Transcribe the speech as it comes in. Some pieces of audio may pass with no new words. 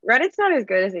Reddit's not as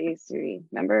good as it used to be.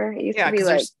 Remember? It used to Yeah, be because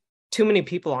like, there's too many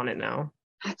people on it now.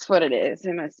 that's what it is.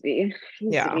 It must be. It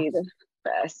used to Yeah. be the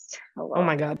best. Oh Oh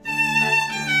my well. God.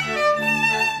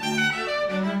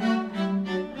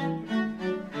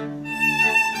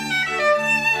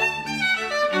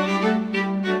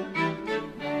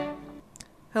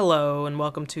 Hello and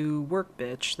welcome to Work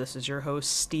Bitch. This is your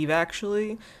host, Steve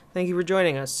Actually. Thank you for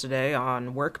joining us today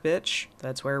on Work Bitch.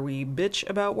 That's where we bitch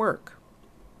about work.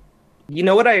 You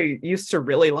know what I used to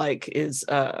really like is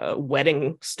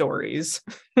wedding stories.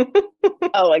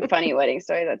 Oh, like funny wedding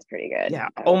story. That's pretty good. Yeah.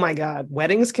 I Oh would my like. God.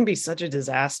 Weddings can be such a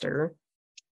disaster.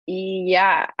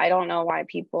 Yeah, I don't know why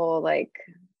people like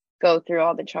go through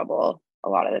all the trouble a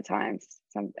lot of the times.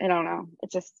 I don't know.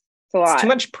 It's a It's too lot.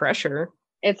 much pressure.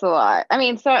 It's a lot. I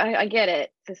mean, so I get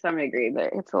it to some degree,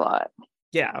 but it's a lot.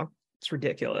 Yeah. It's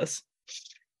ridiculous.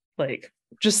 Like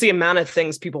just the amount of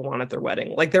things people want at their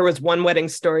wedding. Like there was one wedding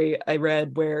story I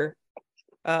read where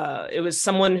it was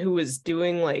someone who was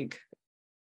doing like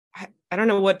I don't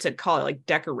know what to call it, like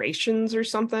decorations or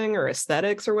something or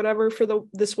aesthetics or whatever for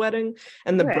this wedding.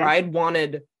 And the Okay. bride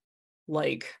wanted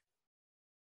like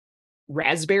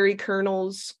raspberry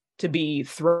kernels to be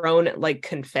thrown like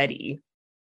confetti.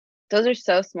 Those are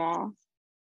so small.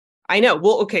 I know.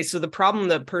 Well, okay, so the problem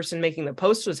the person making the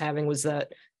post was having was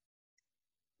that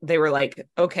they were like,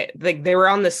 okay, they were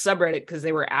on this subreddit because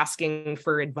they were asking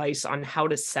for advice on how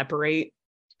to separate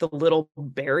the little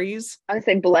berries. I would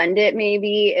say blend it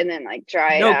maybe and then like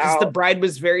dry it No, because the out. bride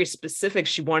was very specific.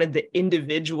 She wanted the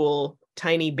individual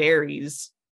tiny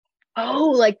berries Oh,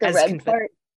 like the as red confetti.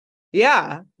 part.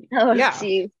 Yeah, Oh, yeah,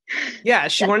 geez. yeah.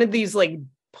 She That's, wanted these like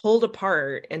pulled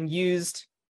apart and used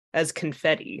as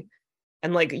confetti.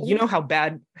 And like, you know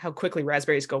how quickly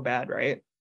raspberries go bad, right?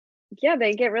 yeah,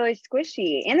 they get really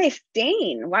squishy and they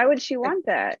stain. Why would she want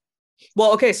that?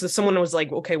 Well, okay, so someone was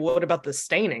like, okay, what about the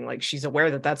staining? Like, she's aware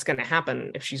that that's going to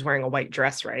happen if she's wearing a white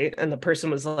dress, right? And the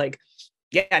person was like,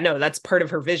 yeah, no, that's part of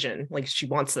her vision. Like, she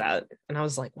wants that. And I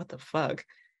was like, what the fuck?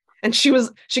 And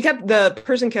the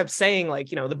person kept saying, like,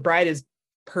 the bride is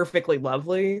perfectly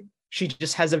lovely. She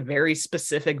just has a very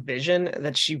specific vision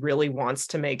that she really wants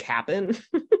to make happen.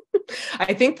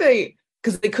 I think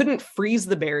because they couldn't freeze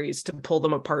the berries to pull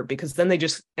them apart because then they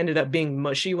just ended up being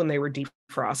mushy when they were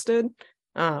defrosted.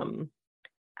 Um,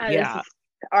 This yeah. is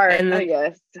art, And I then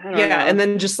guess. I don't yeah, and know.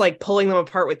 then just like pulling them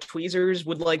apart with tweezers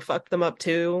would like fuck them up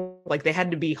too. Like they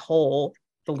had to be whole,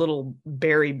 the little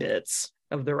berry bits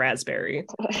of the raspberry.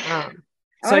 Um,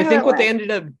 I so I wonder how think that what they went.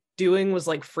 ended up doing was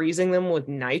like freezing them with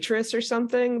nitrous or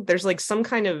something. There's like some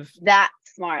kind of That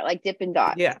smart, like Dippin'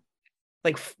 Dots. yeah,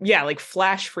 like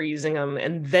flash freezing them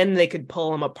and then they could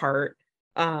pull them apart.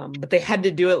 But they had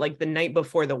to do it like the night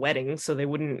before the wedding so they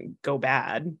wouldn't go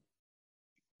bad,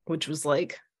 which was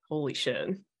like holy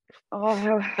shit.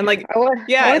 Oh, And like I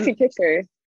yeah, want to see and pictures.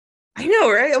 I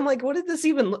know, right? I'm like, what did this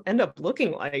even end up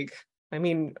looking like? I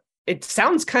mean, it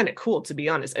sounds kind of cool to be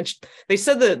honest. And they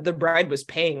said that the bride was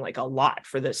paying like a lot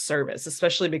for this service,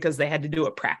 especially because they had to do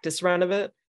a practice run of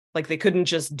it. Like they couldn't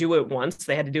just do it once,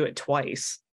 they had to do it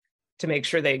twice to make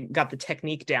sure they got the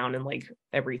technique down and like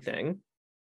everything.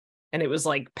 And it was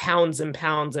like pounds and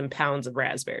pounds and pounds of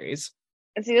raspberries.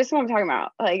 And see, this is what I'm talking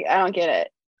about. Like, I don't get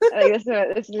it. Like, this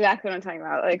is exactly what I'm talking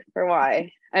about. Like, for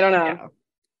why? I don't know. Yeah.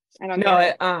 I don't No,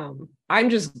 get it. I'm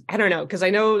just I don't know because I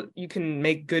know you can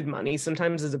make good money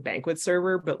sometimes as a banquet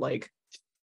server, but like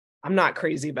I'm not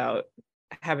crazy about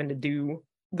having to do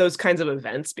those kinds of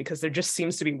events because there just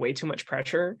seems to be way too much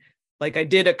pressure. Like I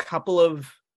did a couple of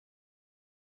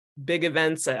big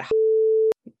events at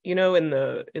in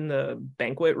the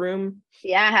banquet room.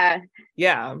 Yeah.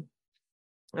 Yeah.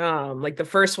 Like the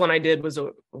first one I did was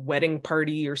a wedding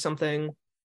party or something.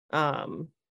 Um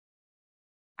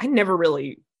I never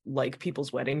really like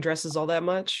people's wedding dresses all that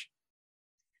much.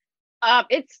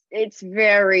 It's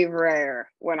very rare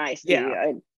when I see Yeah.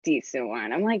 a decent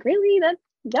one. I'm like, really? That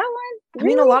one? I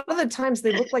mean, a Really? lot of the times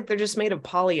they look like they're just made of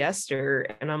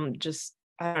polyester, and I don't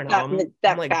know. That I'm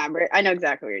that like, fabric. I know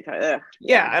exactly what you're talking about.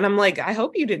 yeah, Yeah. and I'm like, I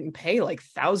hope you didn't pay like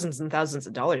thousands and thousands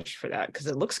of dollars for that because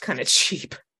it looks kind of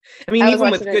cheap. I mean, I was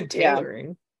even watching with it. good Yeah.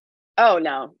 tailoring. Oh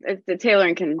no, the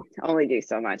tailoring can only do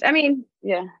so much. I mean,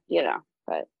 yeah,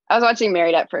 but I was watching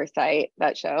Married at First Sight,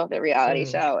 that show, the reality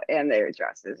Mm. show, and their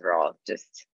dresses were all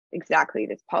just exactly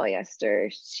this polyester,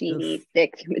 Ugh, sheeny,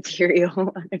 thick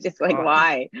material. I'm just like, God.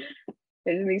 why?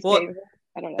 Isn't these Well, painful?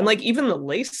 I don't and know. like even the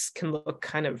lace can look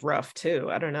kind of rough too.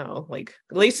 I don't know. Like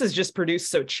lace is just produced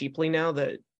so cheaply now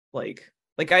that like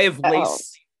Oh,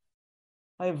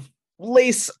 I have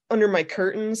lace under my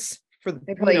curtains for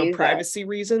they probably use that. privacy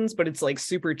reasons, but it's like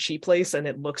super cheap lace and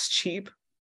it looks cheap.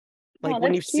 Oh, Like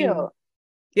when that's you've cute. seen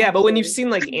Yeah, but when you've actually. seen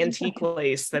like antique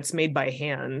lace that's made by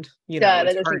hand, Duh, that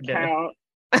it's doesn't hard to. count.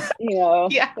 You know,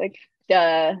 Yeah, like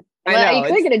duh. I Well, you know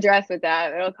could it's get a dress with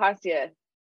that. It'll cost you a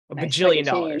a nice chunk of bajillion change.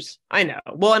 dollars. I know.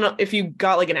 Well, and if you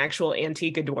got like an actual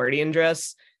antique Edwardian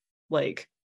dress, like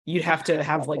you'd have to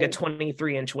have like a Exactly.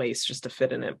 23-inch waist just to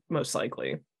fit in it, most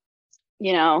likely.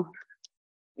 You know,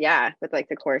 yeah, with like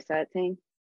the corset thing.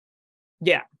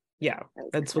 Yeah, yeah, That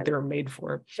was that's what they crazy. were made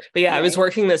for. But yeah, I was Right.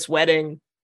 working this wedding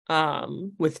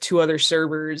with two other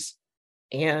servers,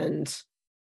 and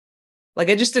like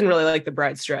I just didn't really like the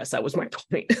bride's dress. That was my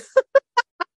point.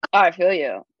 Oh, I feel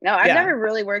you. No, I've Yeah. never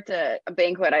really worked a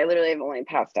banquet. I literally have only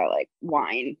passed out like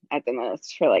wine at the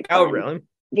most for like Oh, fun. really?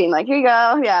 Being like, here you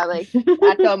go. Yeah, like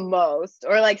at the most.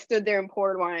 Or like stood there and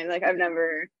poured wine. Like I've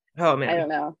never, Oh I man. don't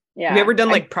know. Have you Yeah. ever done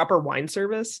I like proper wine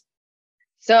service?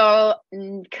 so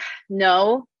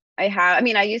no, I have. I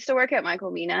mean, I used to work at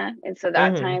Michael Mina, and so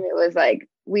that Mm-hmm. time it was like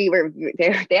we were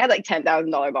they had like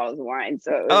 $10,000 bottles of wine.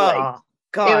 So it was like Oh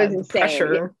it was God, the insane.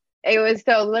 pressure. It was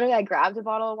so literally I grabbed a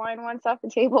bottle of wine once off the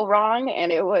table wrong,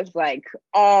 and it was like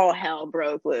all hell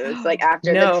broke loose. Like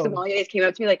after the No. sommeliers came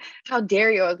up to me like, "How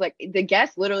dare you?" I was like, "The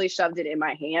guest literally shoved it in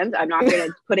my hand. I'm not gonna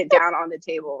put it down on the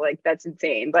table. Like that's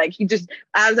insane." Like he just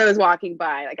as I was walking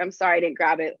by, like, "I'm sorry I didn't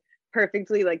grab it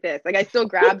perfectly like this." Like I still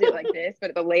grabbed it like this,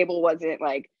 but the label wasn't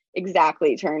like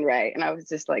exactly turned right, and I was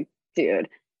just like, "Dude,"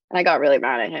 and I got really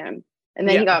mad at him, and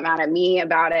then he Yeah. got mad at me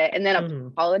about it, and then Mhm.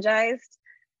 apologized,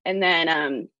 and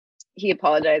then he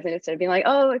apologized, and instead of being like,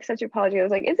 "Oh, accept your apology," I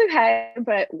was like, "It's okay,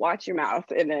 but watch your mouth."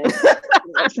 And then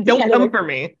that's the Don't end of come the for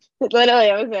me. literally.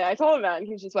 I was there. I told him that, and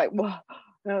he was just like, "Whoa."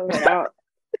 And I was like,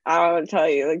 I don't want to tell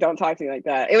you, like, don't talk to me like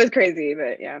that." It was crazy,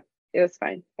 but yeah, it was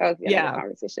fine. That was the end of the Yeah.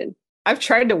 conversation. I've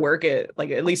tried to work it, like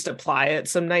at least apply it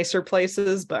some nicer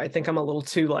places, but I think I'm a little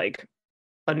too like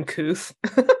uncouth.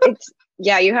 It's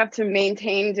yeah, you have to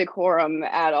maintain decorum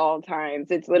at all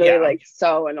times. It's literally Yeah. like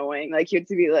so annoying. Like you have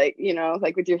to be like,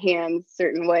 like with your hands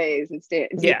certain ways and do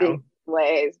Yeah. things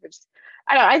ways, which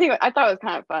I don't know, I thought it was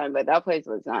kind of fun, but that place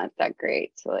was not that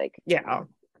great. So like, Yeah.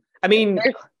 I mean,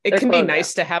 they're it they're can be closed now.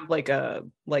 nice to have like a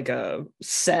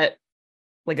set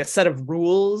of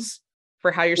rules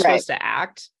for how you're Right. supposed to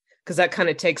act, because that kind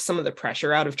of takes some of the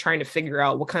pressure out of trying to figure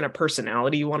out what kind of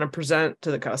personality you want to present to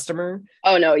the customer.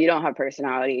 Oh no, you don't have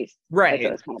personalities at Right.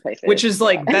 those kind of Which places. is Yeah.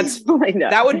 like that's Like no.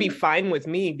 that would be fine with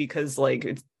me because like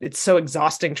it's so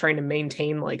exhausting trying to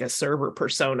maintain like a server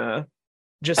persona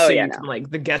just Oh so yeah, you no. can like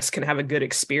the guests can have a good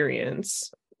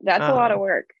experience. That's a lot of Um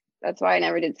work. That's why I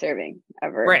never did serving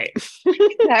ever. right.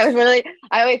 I was really,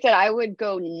 I always said I would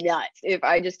go nuts if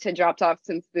I just had dropped off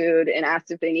some food and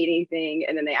asked if they need anything,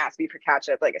 and then they asked me for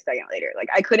ketchup like a second later. Like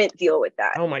I couldn't deal with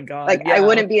that. Oh my Like god. I Yeah.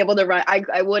 wouldn't be able to run.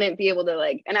 I wouldn't be able to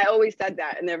like, and I always said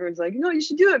that, and everyone's like, no, you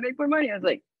should do it, make more money. I was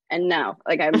like, and no,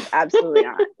 like I'm absolutely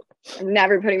not. I'm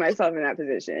never putting myself in that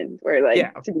position where like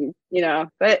Yeah. to be,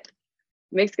 but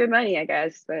makes good money, I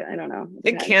guess. But I don't know. It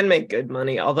It depends. can make good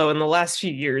money, although in the last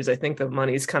few years I think the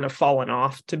money's kind of fallen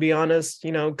off, to be honest,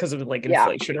 because of like Yeah,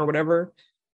 inflation or whatever.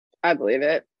 I believe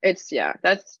it. It's yeah,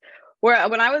 that's where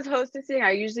when I was hostessing,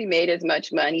 I usually made as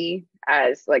much money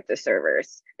as like the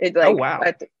servers. It's Oh like wow.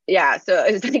 yeah, so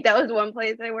it's like that was one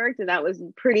place I worked, and that was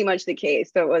pretty much the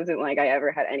case. So it wasn't like I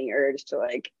ever had any urge to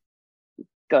like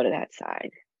go to that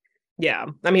side. Yeah.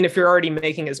 I mean, if you're already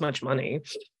making as much money,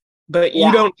 but you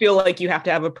Yeah. don't feel like you have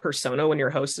to have a persona when you're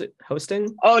hosting?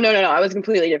 Oh no, no, no. I was a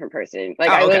completely different person. Like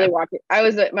I Oh, literally okay. walked. I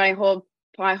was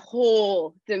my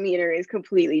whole demeanor is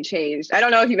completely changed. I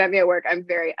don't know if you met me at work. I'm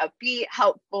very upbeat,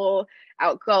 helpful,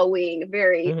 outgoing,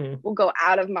 very Hmm. will go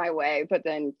out of my way. But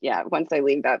then yeah, once I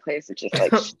leave that place, it's just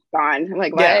like gone. I'm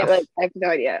like, why? Yeah. Like I have no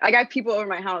idea. I got people over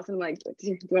my house and I'm like, do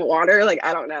you want water? Like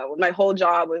I don't know. My whole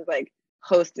job was like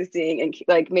hostessing and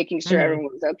like making sure Hmm. everyone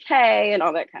was okay and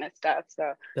all that kind of stuff.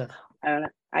 So Yeah. I don't know.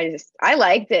 I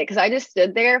liked it because I just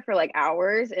stood there for like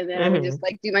hours, and then I would just Hmm.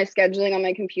 like do my scheduling on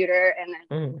my computer and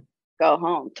then Hmm. go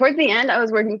home. Towards the end, I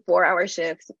was working 4-hour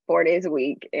shifts, 4 days a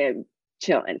week, and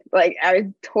chilling. Like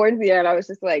towards the end, I was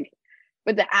just like,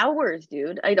 but the hours,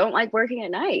 dude, I don't like working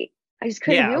at night. I just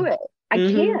couldn't Yeah. do it. I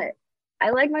Hmm. can't. I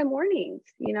like my mornings.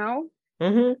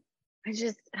 Hmm. I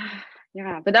just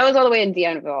yeah. But that was all the way in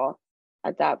Danville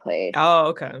at that place. Oh,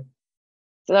 okay.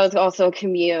 So that was also a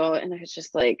commute, and I was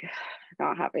just like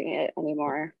not having it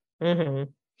anymore. Hmm.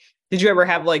 Did you ever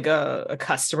have like a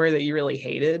customer that you really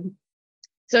hated?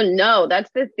 So no,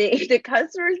 that's the thing. The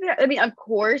customers there, I mean, of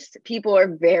course, people are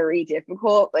very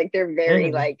difficult. Like they're very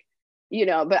Hmm. like,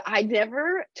 but I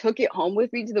never took it home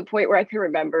with me to the point where I can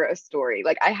remember a story.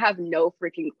 Like I have no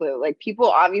freaking clue. Like people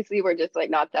obviously were just like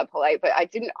not that polite, but I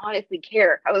didn't honestly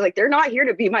care. I was like, they're not here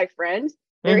to be my friends.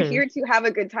 They're here to have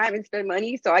a good time and spend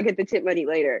money, so I get the tip money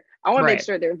later. I want to make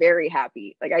sure they're very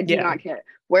happy. Like, I do not care.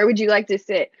 Where would you like to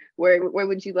sit? Where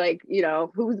would you like,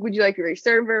 who would you like your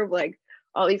server? Like,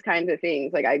 all these kinds of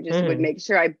things. Like, I just would make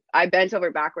sure I bent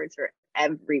over backwards for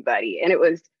everybody. And it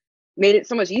made it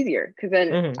so much easier, because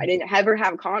then I didn't ever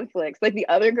have conflicts. Like, the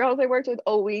other girls I worked with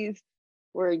always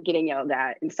were getting yelled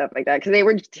at and stuff like that, because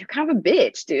they're kind of a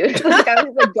bitch, dude. Like, I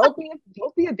was like, don't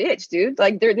be a bitch, dude.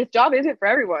 Like, this job isn't for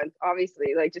everyone,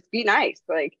 obviously. Like, just be nice.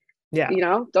 Like,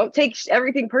 don't take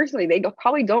everything personally. They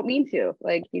probably don't mean to,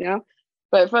 like,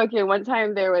 but fucking one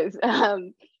time there was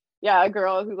a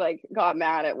girl who like got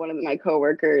mad at one of my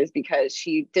coworkers because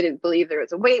she didn't believe there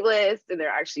was a wait list, and there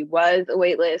actually was a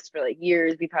wait list. For like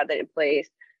years we've had that in place.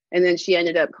 And then she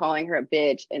ended up calling her a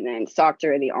bitch and then socked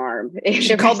her in the arm.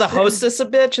 She called the hostess a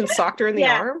bitch and socked her in the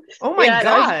arm? Oh my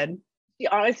God. She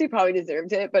honestly probably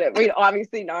deserved it, but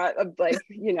obviously not, like,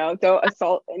 don't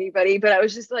assault anybody. But I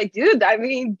was just like, dude, I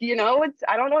mean,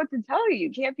 I don't know what to tell you.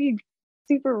 You can't be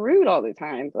super rude all the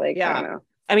time. Like, I don't know.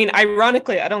 I mean,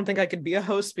 ironically, I don't think I could be a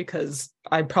host because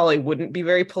I probably wouldn't be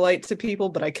very polite to people,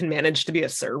 but I can manage to be a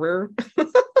server.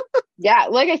 Yeah,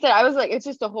 like I said, I was like, it's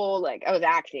just a whole, like, I was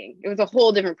acting. It was a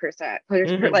whole different person,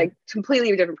 like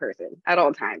completely different person at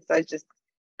all times. So I was just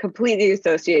completely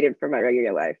dissociated from my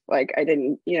regular life. Like, I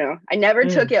didn't, I never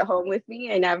took it home with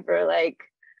me. I never like,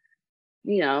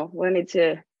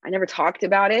 I never talked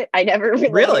about it. I never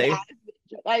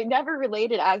I never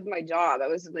related as my job. I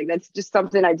was like, that's just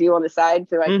something I do on the side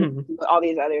so I can do all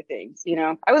these other things.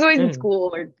 I was always in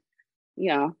school or,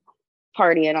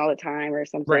 partying all the time or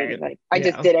something. Right. Like, I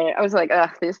just didn't. I was like,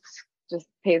 this just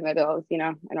pays my bills. I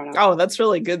don't know. Oh, that's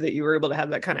really good that you were able to have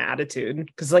that kind of attitude,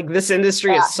 because like this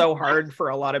industry is so hard for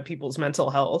a lot of people's mental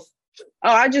health. Oh,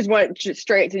 I just went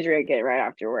straight to drinking right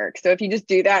after work. So if you just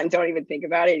do that and don't even think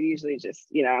about it, usually just,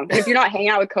 if you're not hanging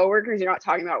out with coworkers, you're not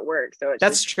talking about work. So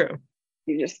that's true.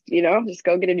 You just, just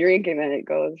go get a drink and then it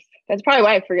goes. That's probably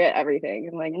why I forget everything.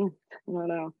 I'm like, I don't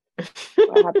know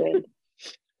what happened.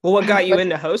 Well, what got you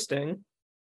into hosting?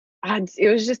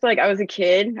 It was just like, I was a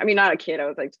kid. I mean, not a kid. I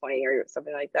was like 20 or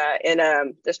something like that.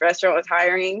 And this restaurant was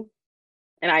hiring,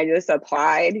 and I just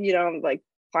applied. Like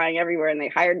applying everywhere, and they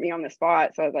hired me on the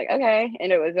spot. So I was like, okay.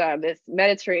 And it was this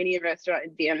Mediterranean restaurant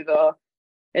in Danville.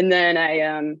 And then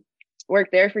I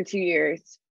worked there for 2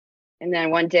 years. And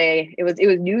then one day it was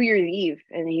New Year's Eve,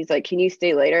 and he's like, can you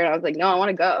stay later? And I was like, no, I want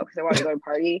to go because I want to go to a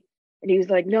party. And he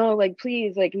was like, no, like,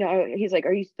 please, like, no. He's like,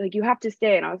 are you, like, you have to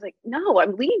stay? And I was like, no,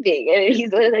 I'm leaving. And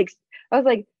he's like, I was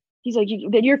like, he's like,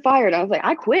 then you're fired. And I was like,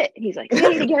 I quit. And he's like,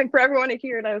 say it again for everyone to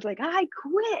hear. And I was like, I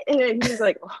quit. And he was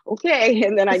like, oh, okay.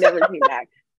 And then I never came back.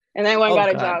 And then I went and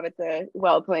got a job at the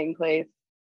well-playing place,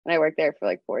 and I worked there for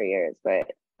like 4 years.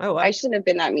 But I shouldn't have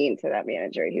been that mean to that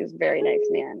manager. He was a very nice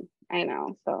man. I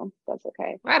know, so that's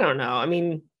okay. I don't know. I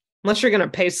mean, unless you're gonna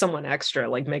pay someone extra,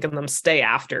 like making them stay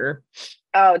after.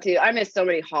 Oh, dude, I miss so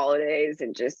many holidays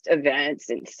and just events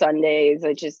and Sundays.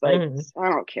 I just like, I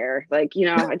don't care. Like,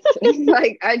 it's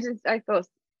like,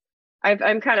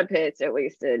 I'm kind of pissed. I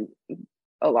wasted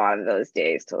a lot of those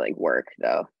days to like work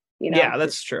though. Yeah,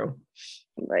 that's true.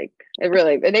 Like,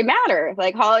 they matter.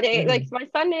 Like holiday, like my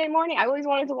Sunday morning, I always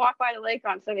wanted to walk by the lake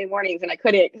on Sunday mornings, and I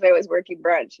couldn't because I was working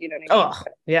brunch. You know what I mean?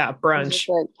 Oh, yeah, brunch.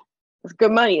 It's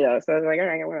good money though, so I was like, all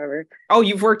right, whatever. Oh,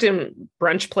 you've worked in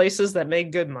brunch places that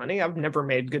made good money? I've never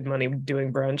made good money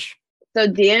doing brunch. So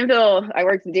Danville, I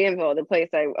worked in Danville, the place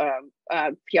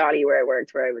Piatti, where I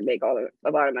worked, where I would make a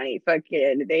lot of money.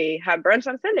 Fucking, they had brunch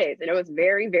on Sundays, and it was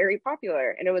very, very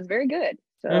popular, and it was very good.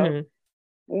 So it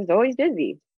was always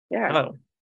busy. Yeah. Oh,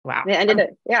 wow. It ended up,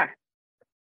 yeah.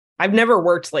 I've never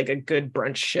worked like a good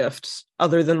brunch shift,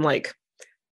 other than like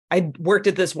I worked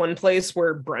at this one place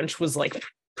where brunch was like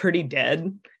pretty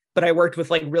dead, but I worked with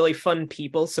like really fun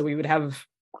people, so we would have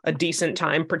a decent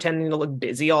time pretending to look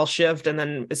busy all shift, and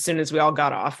then as soon as we all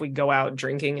got off, we'd go out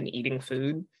drinking and eating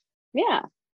food. Yeah.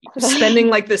 Spending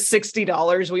like the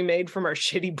 $60 we made from our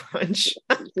shitty brunch.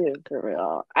 Dude, for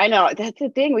real. I know, that's the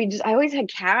thing. I always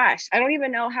had cash. I don't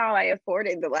even know how I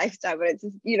afforded the lifestyle, but it's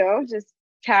just, just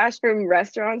cash from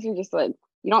restaurants, and just like,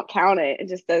 you don't count it. It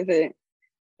just doesn't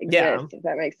exist, if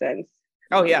that makes sense.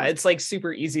 Oh yeah, it's like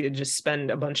super easy to just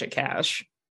spend a bunch of cash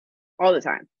all the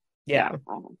time. Yeah.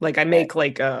 Like I make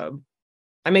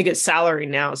I make a salary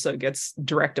now, so it gets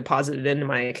direct deposited into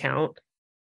my account,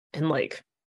 and like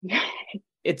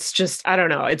it's just, I don't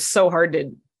know, it's so hard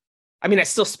to, I mean, I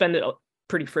still spend it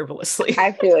pretty frivolously.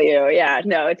 I feel you. Yeah,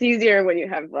 no, it's easier when you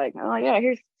have like, oh yeah,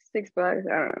 here's $6. I don't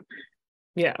know.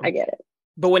 Yeah, I get it.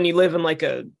 But when you live in like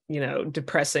a,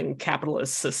 depressing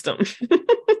capitalist system,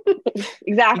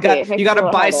 exactly, you got to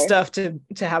buy stuff to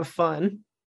have fun.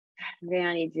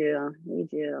 Man, you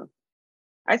do.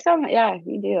 I saw, yeah,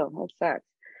 you do. That sucks.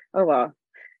 Oh well.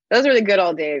 Those were the good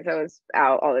old days. I was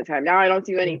out all the time. Now I don't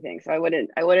do anything, so I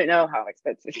wouldn't know how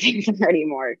expensive things are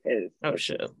anymore. Because Oh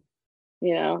shit.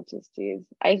 just geez.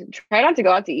 I try not to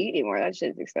go out to eat anymore. That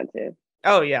shit's expensive.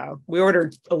 Oh yeah, we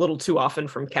ordered a little too often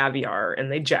from Caviar, and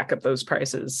they jack up those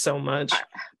prices so much.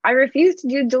 I refuse to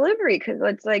do delivery because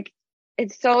it's like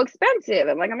it's so expensive.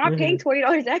 I'm like, I'm not paying Mhm.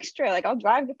 $20 extra. Like I'll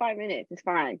drive to 5 minutes. It's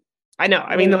fine. I know.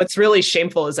 I mean, though, what's really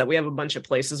shameful is that we have a bunch of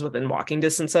places within walking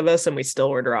distance of us, and we still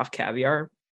order off Caviar.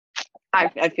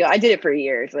 I feel I did it for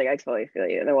years. Like I totally feel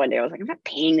you. And then one day I was like, I'm not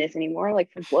paying this anymore. Like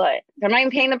for what? I'm not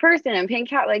even paying the person. I'm paying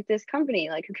like this company.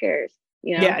 Like who cares?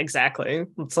 Yeah, exactly.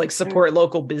 It's like support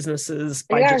local businesses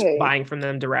by just buying from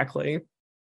them directly.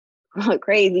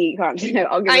 Crazy content.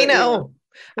 I know.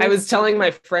 I was telling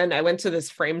my friend, I went to this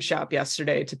frame shop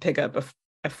yesterday to pick up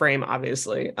a frame,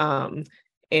 obviously.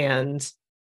 And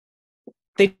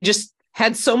they just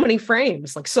had so many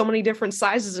frames, like so many different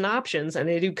sizes and options, and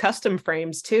they do custom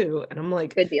frames too. And I'm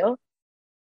like, good deal.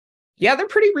 Yeah, they're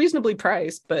pretty reasonably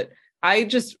priced, but I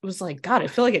just was like, God, I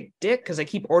feel like a dick because I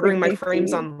keep ordering my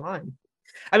frames online.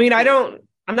 I mean, I'm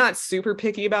not super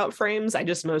picky about frames. I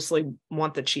just mostly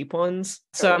want the cheap ones.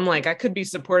 So I'm like, I could be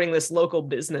supporting this local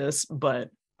business, but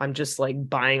I'm just like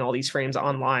buying all these frames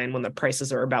online when the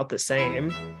prices are about the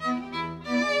same.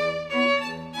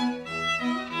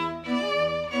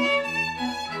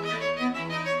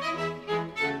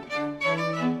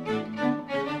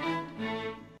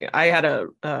 I had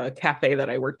a cafe that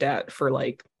I worked at for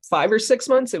like 5 or 6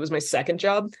 months. It was my second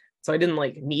job. So I didn't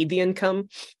like need the income,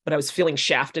 but I was feeling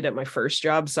shafted at my first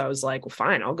job. So I was like, well,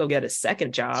 fine, I'll go get a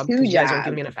second job because you guys aren't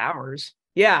giving me enough hours.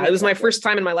 Yeah, it was my first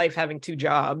time in my life having 2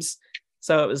 jobs.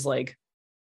 So it was like,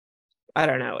 I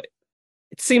don't know.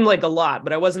 It seemed like a lot,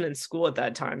 but I wasn't in school at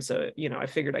that time. So, I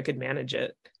figured I could manage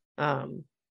it.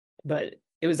 But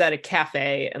it was at a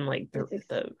cafe and like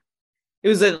it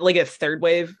was like a third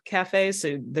wave cafe.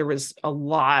 So there was a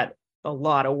lot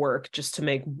of work just to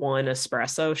make one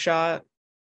espresso shot.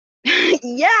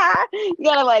 Yeah, you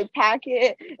gotta like pack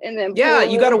it and then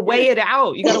you gotta weigh it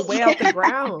out. You gotta weigh out the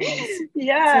grounds.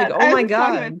 Yeah, it's like, oh my God.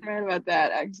 I was talking to a friend about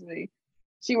that actually.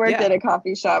 She worked at a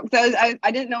coffee shop. So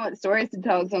I didn't know what stories to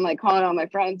tell. So I'm like calling all my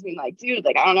friends, being like, dude,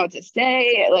 like I don't know what to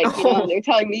say. Like, they're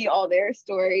telling me all their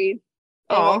stories.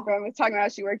 And my friend was talking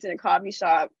about she worked in a coffee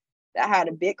shop that had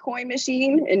a Bitcoin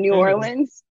machine in New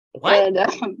Orleans. What?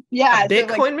 And yeah, a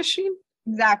Bitcoin machine?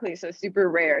 Exactly. So super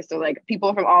rare. So like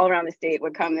people from all around the state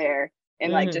would come there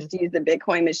and like just use the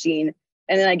Bitcoin machine.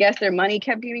 And then I guess their money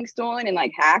kept getting stolen and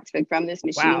like hacked like from this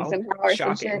machine somehow or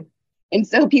some shit. And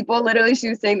so people literally, she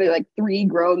was saying that like 3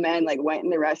 grown men like went in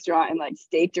the restaurant and like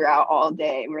staked her out all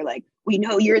day. And we're like, we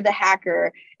know you're the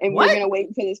hacker and we're going to wait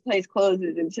until this place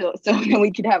closes so then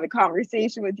we could have a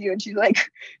conversation with you. And she's like,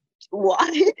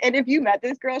 what? And if you met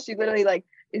this girl, she literally like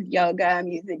is yoga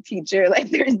music teacher. Like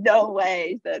there's no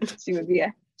way that she would be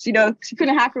she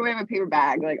couldn't hack her way of a paper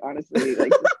bag. Like honestly,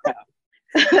 like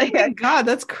like, oh my God,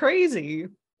 that's crazy.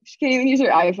 She can't even use her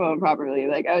iPhone properly.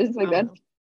 Like I was just like, that's,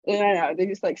 and I know they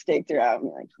just like staked her out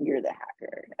and like, you're the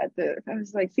hacker. I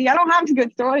was like, see, I don't have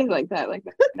good stories like that. Like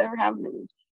that never happened to me.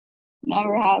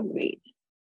 Never happened to me.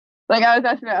 Like I was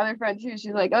asking my other friend too.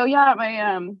 She's like, oh yeah,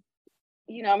 my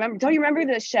don't you remember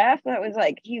the chef that was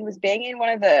like he was banging one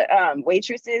of the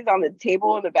waitresses on the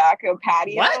table in the back of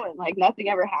patio and like nothing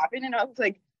ever happened? And I was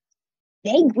like,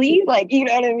 vaguely, like, you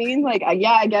know what I mean? Like,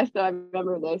 yeah, I guess I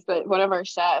remember this, but one of our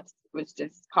chefs was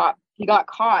just caught. He got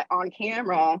caught on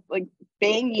camera, like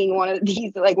banging one of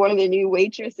the new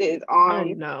waitresses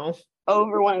on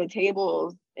over one of the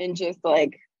tables, and just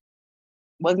like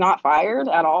was not fired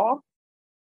at all.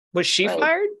 Was she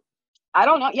fired? I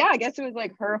don't know. Yeah, I guess it was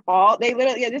like her fault. They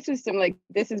literally, this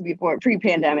is before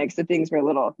pre-pandemic, so things were a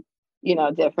little,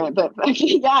 different. But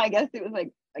yeah, I guess it was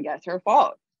like, her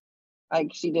fault.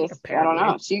 Like she just, apparently. I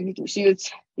don't know. She was,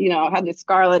 had the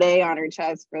scarlet A on her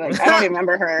chest for like, I don't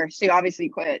remember her. She obviously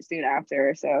quit soon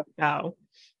after. So. Oh.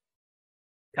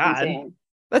 God. Insane.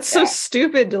 That's so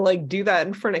stupid to like do that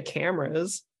in front of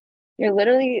cameras. You're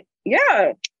literally,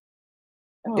 yeah.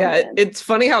 Oh, yeah. It's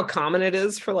funny how common it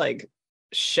is for like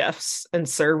chefs and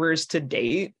servers to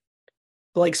date,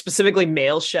 like specifically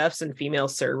male chefs and female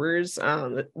servers.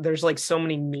 There's like so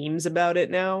many memes about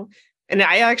it now. And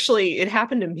it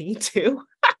happened to me too.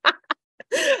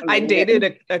 I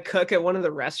dated a cook at one of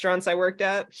the restaurants I worked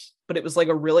at, but it was like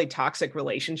a really toxic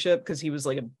relationship because he was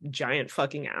like a giant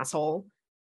fucking asshole.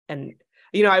 And,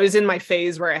 I was in my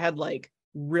phase where I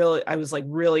was like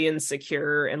really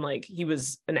insecure, and like he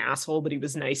was an asshole, but he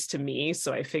was nice to me.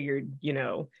 So I figured,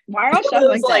 why are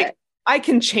chefs like I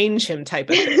can change him type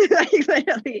of thing. Like,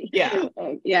 literally. Yeah.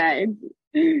 Yeah,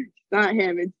 it's not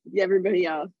him, it's everybody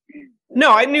else.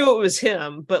 No, I knew it was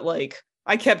him, but like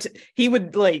he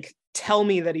would like tell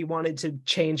me that he wanted to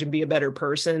change and be a better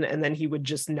person, and then he would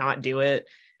just not do it.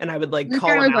 And I would like This call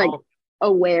guy him was like out.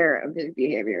 aware of his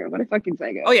behavior. What a fucking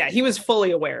psycho. Oh yeah, he was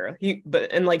fully aware.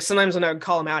 And like sometimes when I would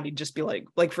call him out, he'd just be like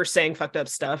for saying fucked up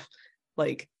stuff,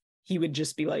 like he would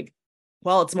just be like,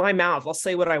 well, it's my mouth. I'll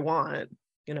say what I want,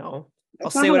 you know.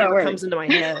 That's I'll not say how that whatever works. comes into my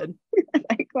head.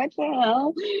 Like, what the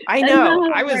hell? I That's know.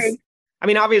 not how that works. I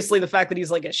mean, obviously the fact that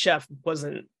he's like a chef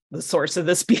wasn't the source of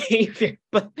this behavior,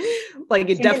 but like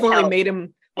it It didn't definitely help. made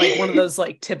him like one of those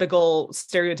like typical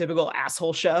stereotypical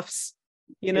asshole chefs,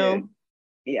 you know? Dude.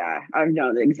 Yeah, I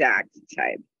know the exact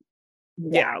type.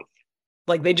 Yeah.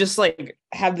 Like they just like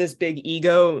have this big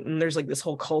ego, and there's like this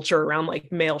whole culture around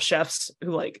like male chefs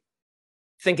who like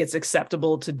think it's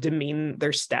acceptable to demean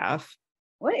their staff.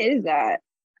 What is that?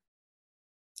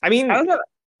 I mean, I was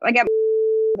like at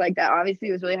like that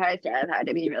obviously was really high stress, had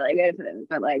to be really good for them,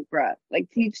 but like bruh, like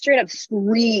he straight up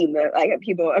screamed like at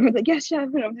people. I was like, yes, chef,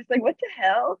 and I'm just like, what the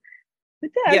hell?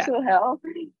 What the yeah. actual hell?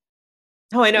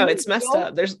 Oh, I know, it's messed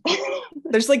up. There's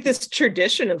like this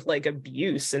tradition of like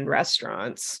abuse in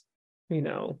restaurants, you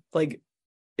know, like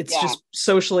it's just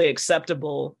socially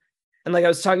acceptable. And like I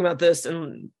was talking about this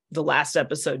in the last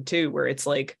episode too, where it's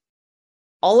like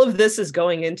all of this is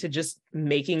going into just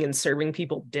making and serving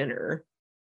people dinner.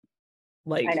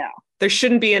 Like I know. There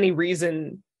shouldn't be any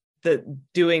reason that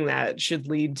doing that should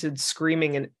lead to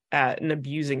screaming at and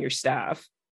abusing your staff.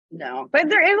 No, but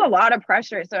there is a lot of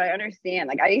pressure, so I understand.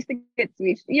 Like I used to get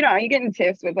sweet, you know, you getting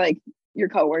tips with like your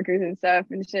coworkers and stuff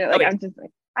and shit. Like I'm just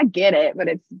like, I get it, but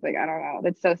it's like I don't know.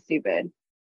 That's so stupid.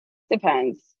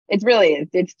 Depends. It's really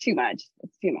it's too much.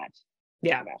 It's too much.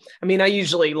 Yeah. I mean, I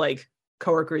usually like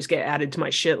coworkers get added to my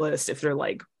shit list if they're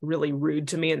like really rude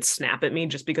to me and snap at me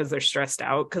just because they're stressed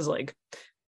out. Cause like,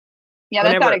 yeah,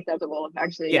 that's not acceptable.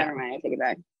 Actually, yeah. Never mind. I take it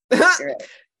back. Right.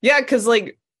 Yeah, cause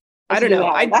like I don't know.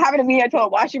 That happened to me. I told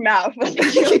him, wash your mouth. Like,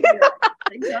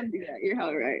 don't do that. You're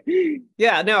hell right.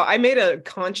 Yeah, no, I made a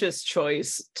conscious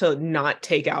choice to not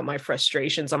take out my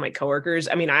frustrations on my coworkers.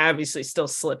 I mean, I obviously still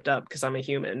slipped up because I'm a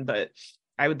human, but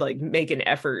I would like make an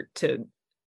effort to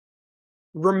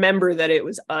remember that it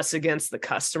was us against the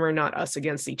customer, not us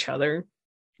against each other,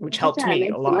 which helped me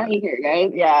a lot. Money here,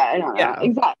 guys. Yeah, I don't know. Yeah.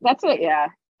 Exactly. That's what. Yeah,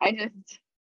 I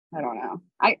don't know.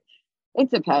 It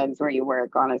depends where you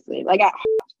work, honestly. Like at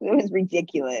it was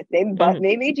ridiculous. They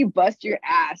made you bust your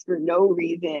ass for no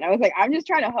reason. I was like, I'm just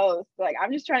trying to host. Like,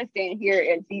 I'm just trying to stand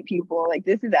here and see people. Like,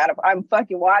 this is I'm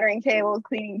fucking watering tables,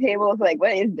 cleaning tables. Like,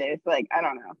 what is this? Like, I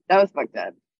don't know. That was fucked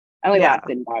up. I only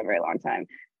lasted not a very long time.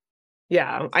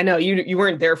 Yeah, I know you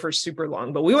weren't there for super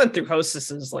long, but we went through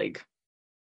hostesses like.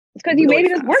 It's because you maybe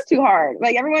just work too hard.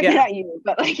 Like everyone's at you,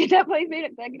 but like that place made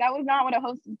it like that was not what a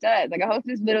hostess does. Like a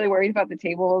hostess literally worries about the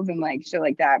tables and like shit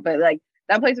like that. But like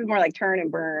that place was more like turn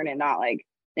and burn and not like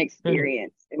an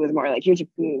experience. It was more like here's your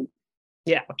food.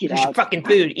 Yeah, here's your fucking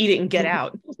food. Eat it and get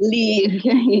out. Leave,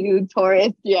 you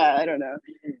tourist. Yeah, I don't know,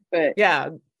 but yeah,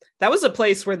 that was a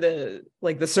place where the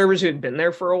servers who had been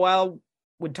there for a while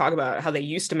would talk about how they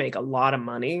used to make a lot of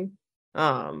money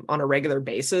on a regular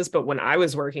basis, but when I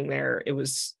was working there, it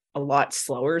was a lot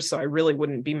slower, so I really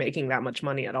wouldn't be making that much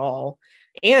money at all.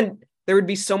 And there would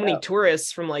be so many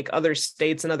tourists from like other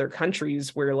states and other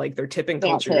countries where like their tipping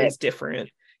culture is different.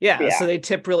 Yeah, so they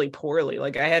tip really poorly.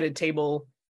 Like I had a table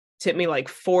tip me like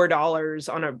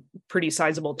 $4 on a pretty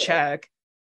sizable check,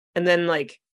 and then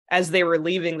like as they were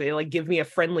leaving, they like give me a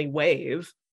friendly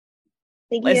wave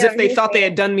as if they thought they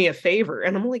had done me a favor.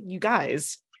 And I'm like, you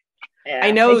guys,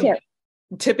 I know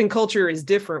tipping culture is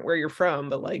different where you're from,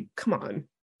 but like, come on.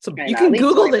 So you can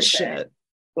Google 20%. This shit.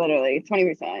 Literally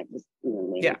 20%.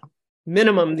 Yeah.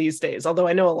 Minimum these days. Although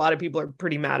I know a lot of people are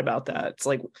pretty mad about that. It's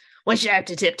like, why should I have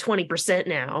to tip 20%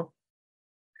 now?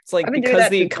 It's like because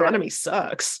the economy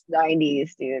sucks.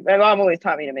 90s, dude. My mom always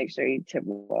taught me to make sure you tip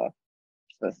well.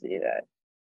 You're supposed to do that.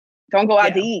 Don't go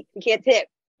out to eat. You can't tip.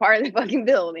 Part of the fucking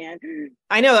bill, man.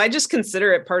 I know. I just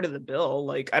consider it part of the bill.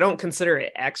 Like I don't consider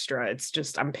it extra. It's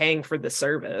just I'm paying for the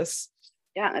service.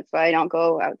 Yeah, that's why I don't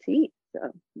go out to eat. So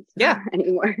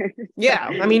anymore. Yeah,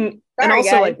 I mean, and also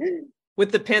guys. Like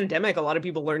with the pandemic, a lot of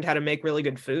people learned how to make really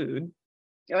good food.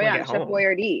 Oh yeah, Chef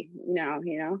Boyardee, you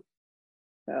know.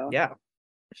 So yeah,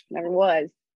 never was.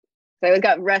 So I always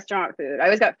got restaurant food. I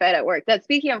always got fed at work. That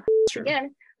speaking of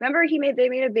again, remember they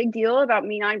made a big deal about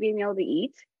me not being able to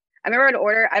eat. I remember I'd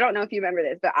order, I don't know if you remember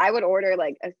this, but I would order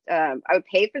like, I would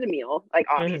pay for the meal, like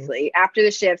obviously after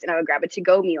the shifts, and I would grab a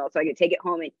to-go meal so I could take it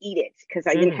home and eat it because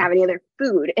I didn't have any other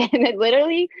food. And then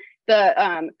literally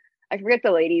I I forget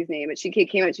the lady's name, but she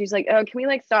came up. She's like, "Oh, can we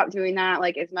like stop doing that?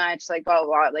 Like as much, like blah blah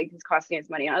blah. Like it's costing us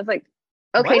money." And I was like,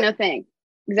 "Okay, What? no thanks."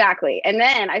 Exactly. And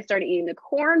then I started eating the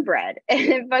cornbread,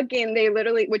 and fucking they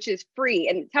literally, which is free.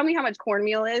 And tell me how much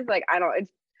cornmeal is. Like I don't.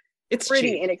 It's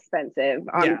pretty cheap. inexpensive.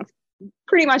 Yeah.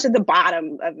 Pretty much at the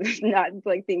bottom of not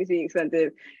like things being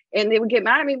expensive. And they would get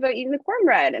mad at me about eating the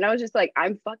cornbread. And I was just like,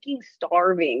 I'm fucking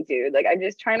starving, dude. Like, I'm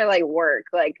just trying to like work.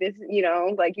 Like this, you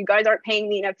know, like you guys aren't paying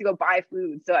me enough to go buy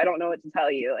food. So I don't know what to tell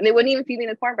you. And they wouldn't even feed me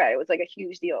the cornbread. It was like a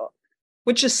huge deal.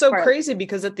 Which is so crazy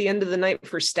because at the end of the night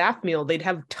for staff meal, they'd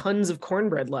have tons of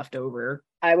cornbread left over.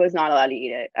 I was not allowed to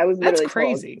eat it. I was literally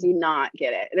crazy. Told, do not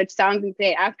get it. It sounds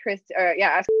insane. Ask Chris, or yeah,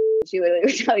 ask. She literally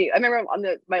would tell you. I remember on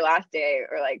my last day,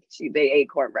 or like they ate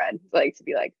cornbread, like to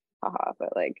be like, haha.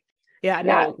 But like, yeah,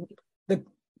 no.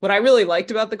 What I really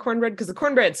liked about the cornbread, because the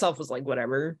cornbread itself was like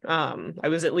whatever. I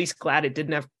was at least glad it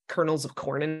didn't have kernels of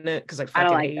corn in it, because I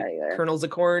fucking hate kernels of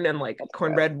corn, and like that's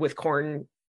cornbread with corn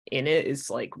in it is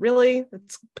like really,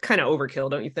 it's kind of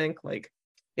overkill, don't you think? Like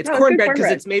it's cornbread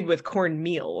because it's made with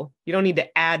cornmeal. You don't need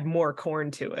to add more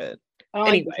corn to it.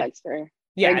 Anyway. Like the texture.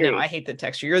 Yeah, I know. I hate the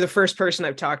texture. You're the first person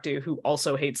I've talked to who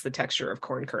also hates the texture of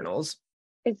corn kernels.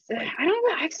 It's like, I don't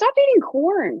know. I've stopped eating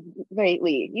corn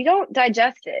lately. You don't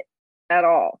digest it at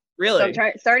all. Really? So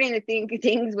I'm starting to think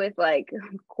things with like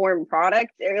corn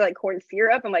products or like corn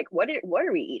syrup. I'm like, what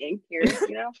are we eating here?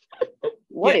 You know,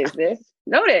 what is this?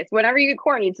 Notice whenever you eat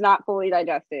corn, it's not fully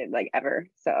digested, like ever.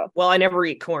 So well, I never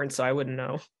eat corn, so I wouldn't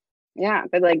know. Yeah,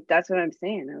 but like that's what I'm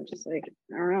saying. I'm just like,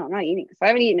 I don't know. I'm not eating. So I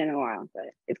haven't eaten in a while, but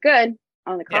it's good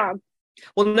on the cob. Yeah.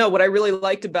 Well, no, what I really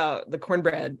liked about the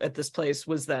cornbread at this place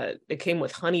was that it came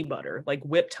with honey butter, like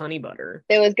whipped honey butter.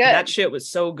 It was good. And that shit was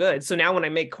so good. So now when I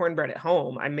make cornbread at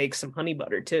home, I make some honey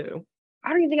butter too. I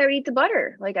don't even think I would eat the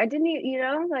butter. Like I didn't eat, you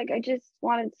know, like I just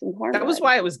wanted some cornbread. That was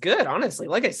why it was good, honestly.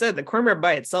 Like I said, the cornbread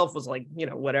by itself was like, you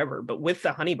know, whatever. But with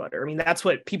the honey butter, I mean, that's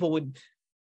what people would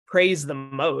praise the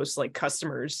most, like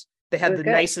customers. They had the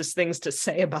nicest things to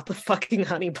say about the fucking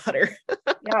honey butter.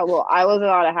 Yeah, well, I wasn't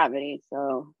allowed to have any,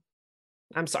 so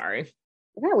I'm sorry.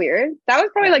 Isn't that weird? That was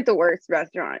probably like the worst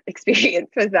restaurant experience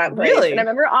was that place. Really? And I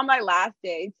remember on my last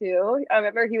day too, I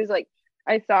remember he was like,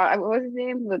 I saw, what was his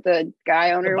name? The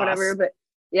guy owner or whatever. But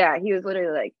yeah, he was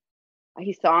literally like,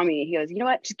 he saw me. He goes, you know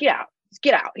what? Just get out. Just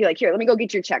get out. He like, here, let me go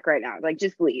get your check right now. Like,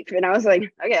 just leave. And I was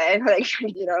like, okay. Like,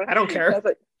 you know, I don't care. I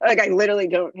was like, I literally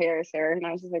don't care, sir. And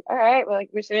I was just like, all right, well,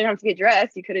 like, wish I didn't have to get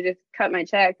dressed. You could have just cut my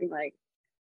check and like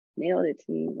mailed it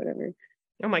to me, whatever.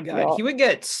 Oh my God. Yeah. He would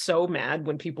get so mad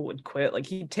when people would quit. Like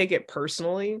he'd take it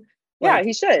personally. Yeah,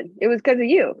 he should. It was because of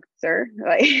you, sir.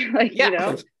 Like yeah. You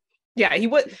know. Yeah, he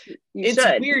would.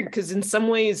 It's weird because in some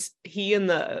ways he and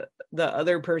the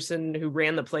other person who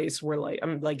ran the place were like,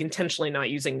 I'm like intentionally not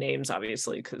using names,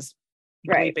 obviously, because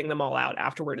bleeping them all out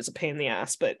afterward is a pain in the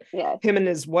ass. But him and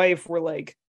his wife were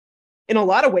like, in a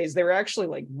lot of ways, they were actually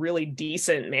like really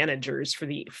decent managers for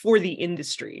the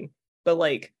industry. But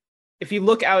like, if you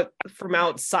look out from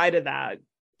outside of that,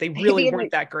 they really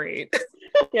weren't that great.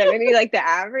 Yeah, maybe like the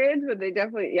average, but they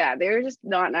definitely, they were just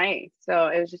not nice. So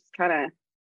it was just kind of,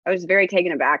 I was very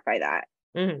taken aback by that.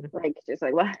 Mm-hmm. Like, just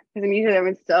like, what? Because I'm usually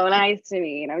everyone's so nice to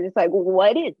me. And I'm just like,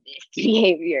 what is this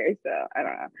behavior? So I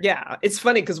don't know. Yeah, it's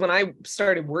funny because when I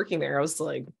started working there, I was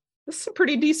like, this is a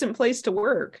pretty decent place to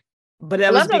work. But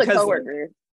that was because the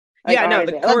coworkers. Like, yeah, no,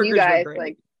 the coworkers you guys, were great.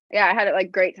 Like, yeah, I had a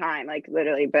like great time, like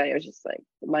literally, but it was just like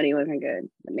the money wasn't good.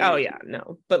 Oh yeah,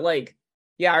 no. But like,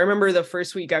 yeah, I remember the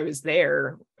first week I was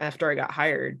there after I got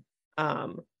hired,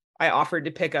 I offered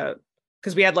to pick up,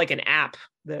 because we had like an app,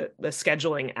 the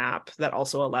scheduling app that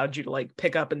also allowed you to like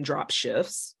pick up and drop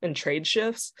shifts and trade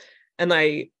shifts. And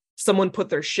someone put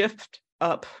their shift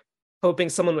up hoping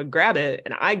someone would grab it,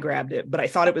 and I grabbed it, but I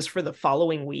thought it was for the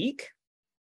following week.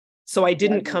 So I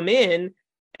didn't come in,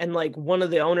 and like one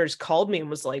of the owners called me and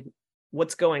was like,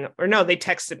 what's going on? Or no, they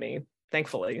texted me.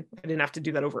 Thankfully, I didn't have to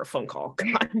do that over a phone call.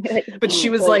 But she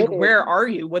was like, where are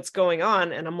you? What's going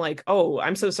on? And I'm like, oh,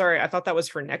 I'm so sorry. I thought that was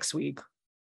for next week.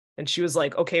 And she was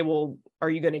like, okay, well, are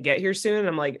you going to get here soon? And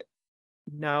I'm like,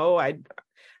 no, I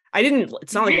didn't.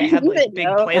 It's not like I had like big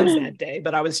plans that day,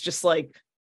 but I was just like,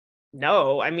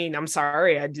 no, I mean, I'm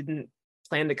sorry. I didn't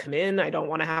plan to come in. I don't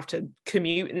want to have to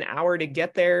commute an hour to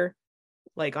get there,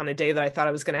 like on a day that I thought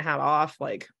I was going to have off.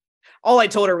 Like, all I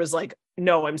told her was like,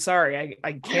 no, I'm sorry.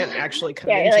 I can't actually come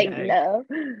in today. Like, no.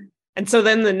 And so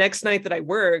then the next night that I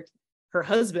worked, her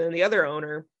husband, the other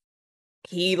owner,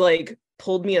 he like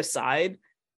pulled me aside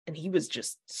and he was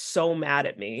just so mad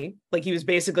at me. Like, he was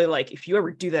basically like, if you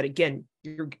ever do that again,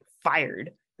 you're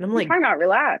fired. And I'm like, I'm not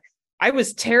relaxed. I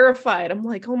was terrified. I'm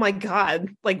like, oh my God,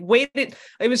 like, wait,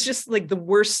 it was just like the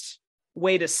worst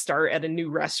way to start at a new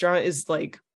restaurant is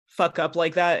like fuck up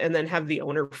like that and then have the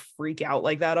owner freak out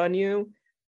like that on you.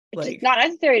 It's Like, just not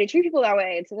necessary to treat people that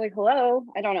way. It's like, hello,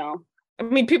 I don't know. I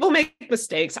mean, people make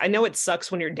mistakes. I know it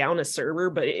sucks when you're down a server,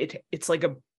 but it's like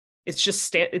it's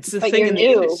just it's the But thing you're in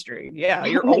new. the industry. Yeah,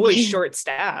 you're always short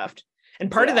staffed,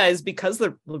 and part of that is because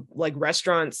the like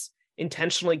restaurants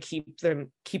intentionally keep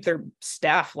their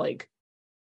staff like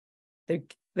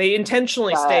they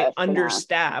intentionally stay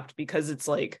understaffed because it's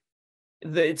like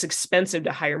it's expensive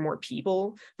to hire more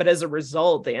people, but as a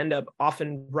result they end up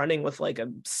often running with like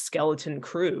a skeleton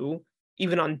crew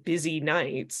even on busy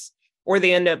nights, or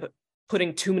they end up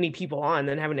putting too many people on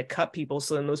and having to cut people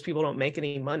so then those people don't make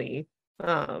any money.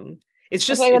 It's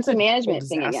just like it's a management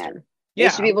thing again. Yeah,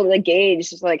 they should be able to like gauge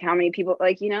just like how many people,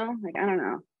 like, you know, like I don't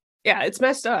know. Yeah, it's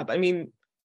messed up. I mean,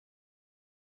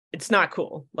 it's not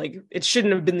cool. Like, it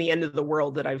shouldn't have been the end of the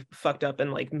world that I've fucked up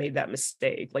and like made that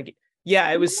mistake. Like, yeah,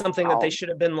 it was something that they should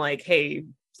have been like, hey,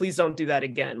 please don't do that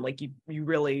again. Like, you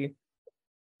really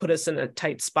put us in a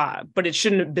tight spot. But it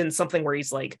shouldn't have been something where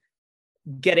he's like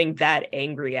getting that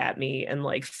angry at me and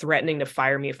like threatening to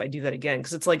fire me if I do that again.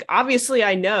 Because it's like, obviously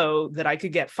I know that I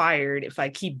could get fired if I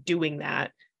keep doing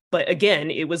that. But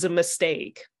again, it was a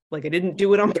mistake. Like, I didn't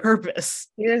do it on purpose.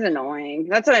 He was annoying.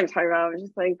 That's what I'm talking about. I was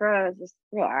just like, bro, just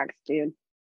relax, dude.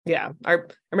 Yeah. I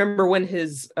remember when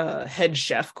his head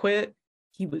chef quit,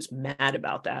 he was mad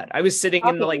about that. I was sitting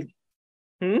in the like,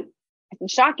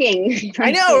 Shocking.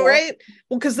 I know, right?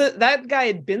 Well, because that guy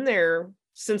had been there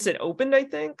since it opened, I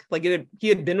think. Like, he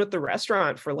had been with the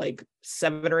restaurant for like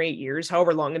 7 or 8 years,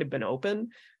 however long it had been open.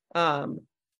 And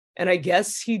I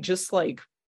guess he just like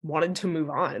wanted to move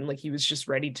on. Like, he was just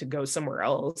ready to go somewhere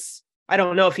else. I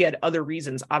don't know if he had other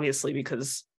reasons, obviously,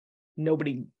 because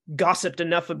nobody gossiped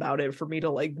enough about it for me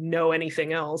to like know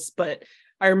anything else. But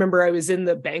I remember I was in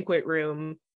the banquet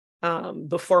room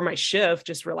before my shift,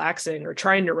 just relaxing or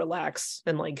trying to relax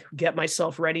and like get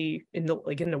myself ready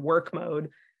into work mode.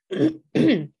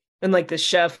 And like the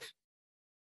chef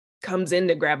comes in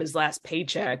to grab his last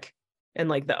paycheck, and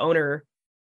like the owner,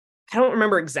 I don't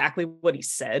remember exactly what he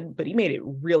said, but he made it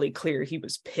really clear he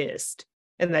was pissed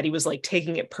and that he was like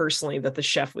taking it personally that the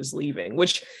chef was leaving,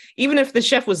 which even if the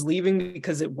chef was leaving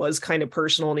because it was kind of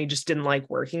personal and he just didn't like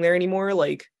working there anymore,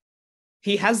 like,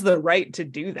 he has the right to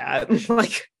do that.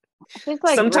 Like,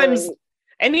 sometimes really,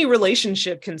 any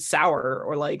relationship can sour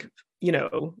or like, you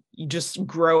know, you just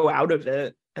grow out of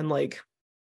it, and like,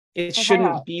 it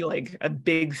shouldn't be like a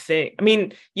big thing. I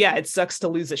mean, yeah, it sucks to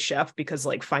lose a chef because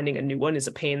like finding a new one is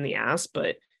a pain in the ass,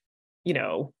 but you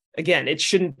know, again, it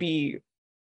shouldn't be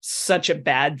such a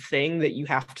bad thing that you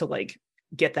have to like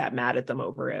get that mad at them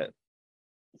over it.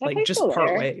 Like, just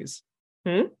part ways.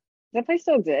 Does that place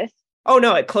still exist? Oh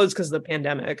no, it closed because of the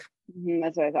pandemic.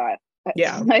 That's what I thought.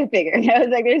 Yeah. I figured. I was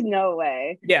like, there's no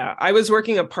way. Yeah, I was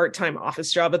working a part-time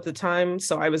office job at the time,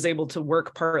 so I was able to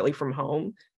work partly from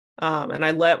home. And I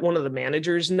let one of the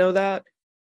managers know that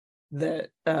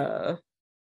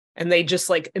and they just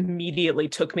like immediately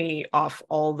took me off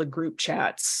all the group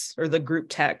chats or the group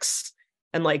texts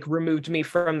and like removed me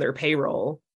from their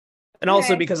payroll. And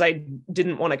also because I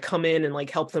didn't want to come in and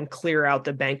like help them clear out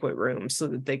the banquet room so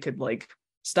that they could like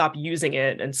stop using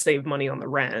it and save money on the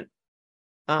rent.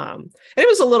 And it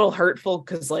was a little hurtful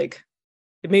because like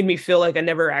it made me feel like I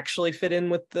never actually fit in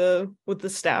with the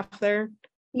staff there.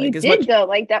 Like, though,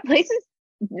 like that place is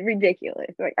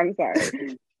ridiculous. Like, I'm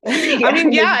sorry. I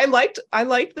mean, yeah, I liked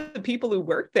the people who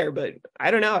worked there, but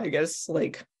I don't know, I guess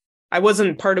like I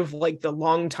wasn't part of like the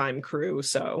long time crew,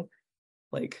 so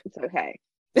like it's okay.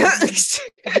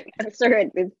 I'm sorry,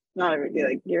 it's not a big deal.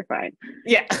 Like, you're fine.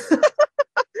 Yeah.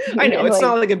 I know, it's like,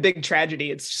 not like a big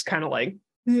tragedy. It's just kind of like,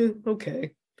 yeah,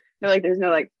 okay. Like, there's no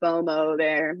like FOMO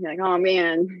there. You're like, oh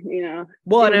man, you know.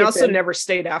 Well, and I also never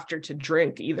stayed after to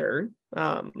drink either.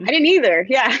 I didn't either.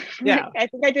 Yeah. Yeah. Like, I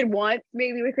think I did once,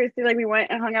 maybe with Christy. Like, we went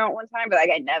and hung out one time, but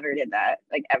like I never did that.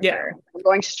 Like, ever. Yeah. I'm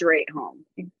going straight home.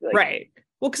 Like, right.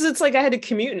 Well, because it's like I had to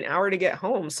commute an hour to get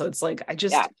home, so it's like I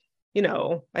just, you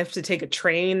know, I have to take a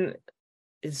train.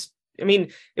 I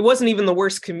mean, it wasn't even the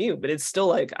worst commute, but it's still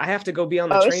like I have to go be on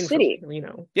the train. For, you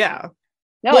know, yeah.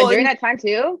 No, well, during that time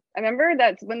too, I remember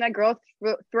that's when that girl's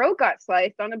throat got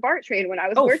sliced on the BART train when I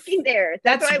was working there.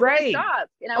 That's right.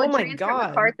 And I would transfer to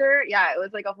MacArthur. Yeah, it was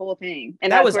like a whole thing.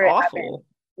 And that was awful.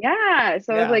 Yeah.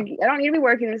 So I was like, I don't need to be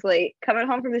working this late. Coming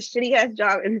home from this shitty ass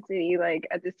job in the city, like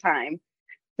at this time.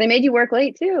 They made you work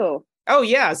late too. Oh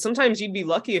yeah. Sometimes you'd be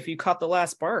lucky if you caught the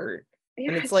last BART. Yeah,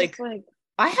 and it's like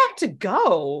I have to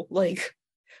go. Like,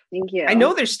 thank you. I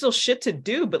know there's still shit to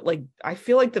do, but like I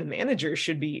feel like the manager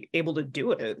should be able to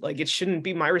do it. Like, it shouldn't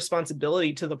be my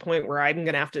responsibility to the point where I'm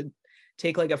gonna have to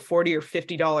take like a $40 or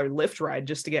 $50 Lyft ride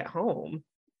just to get home.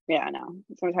 Yeah, no,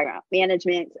 that's what I'm talking about.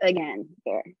 Management again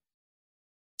there.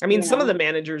 I mean, some of the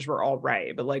managers were all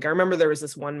right, but like I remember there was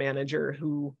this one manager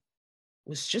who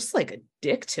was just like a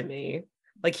dick to me.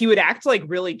 Like he would act like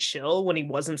really chill when he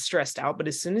wasn't stressed out, but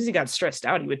as soon as he got stressed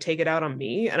out, he would take it out on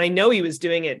me. And I know he was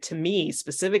doing it to me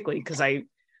specifically because I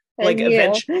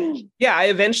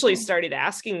eventually started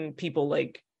asking people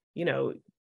like, does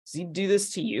he do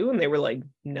this to you? And they were like,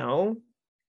 no.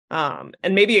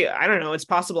 And maybe, I don't know, it's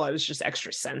possible I was just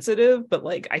extra sensitive, but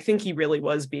like I think he really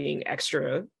was being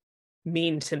extra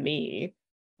mean to me.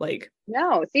 Like,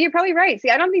 no, see, you're probably right. See,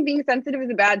 I don't think being sensitive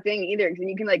is a bad thing either, because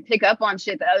you can like pick up on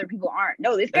shit that other people aren't.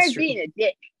 No, this guy's being a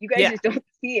dick. You guys just don't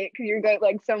see it because you're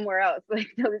like somewhere else. Like,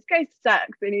 no, this guy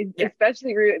sucks, and he's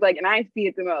especially rude. Like, and I see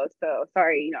it the most. So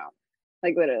sorry,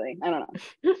 like literally, I don't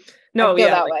know. No,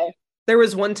 yeah, that way. There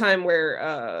was one time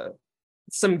where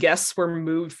some guests were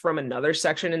moved from another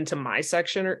section into my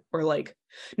section, or like,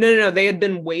 no, they had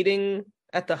been waiting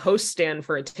at the host stand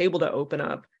for a table to open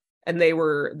up. And they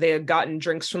had gotten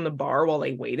drinks from the bar while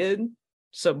they waited.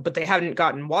 So, but they hadn't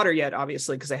gotten water yet,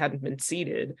 obviously, because they hadn't been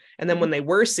seated. And then when they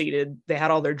were seated, they had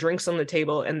all their drinks on the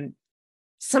table. And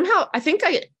somehow, I think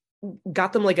I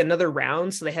got them like another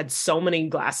round. So they had so many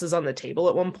glasses on the table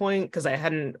at one point because I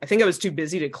think I was too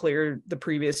busy to clear the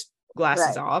previous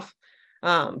glasses off.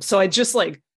 So I just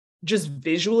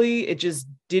visually, it just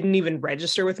didn't even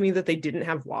register with me that they didn't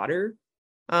have water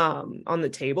on the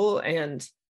table. And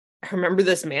I remember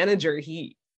this manager,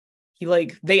 he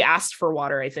like, they asked for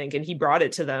water, I think, and he brought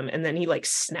it to them. And then he like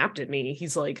snapped at me.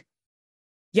 He's like,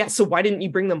 yeah, so why didn't you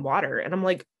bring them water? And I'm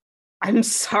like, I'm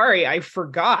sorry, I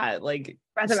forgot. Like,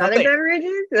 some other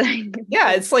beverages?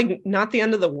 Yeah, it's like not the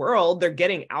end of the world. They're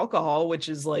getting alcohol, which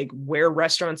is like where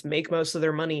restaurants make most of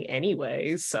their money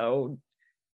anyway. So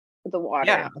the water.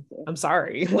 Yeah, I'm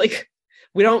sorry. Like,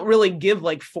 we don't really give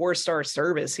like 4-star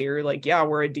service here. Like, yeah,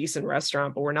 we're a decent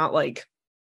restaurant, but we're not like,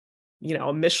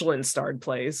 a Michelin starred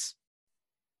place.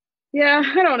 Yeah,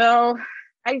 I don't know.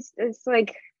 It's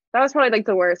like, that was probably like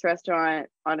the worst restaurant,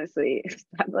 honestly,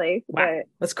 that place. Wow, but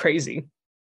that's crazy.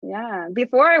 Yeah.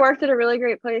 Before I worked at a really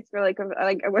great place for like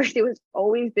I worked, it was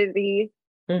always busy.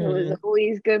 It was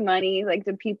always good money. Like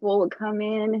the people would come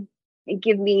in and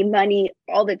give me money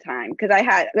all the time. Because I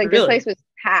had like the place was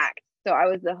packed. So I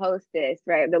was the hostess,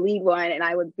 right? The lead one. And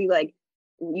I would be like,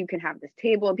 you can have this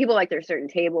table, and people like their certain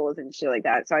tables and shit like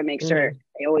that. So I make sure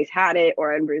they always had it,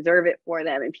 or I'd reserve it for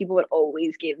them. And people would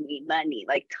always give me money,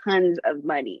 like tons of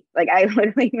money. Like I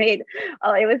literally made, it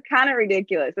was kind of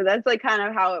ridiculous. So that's like kind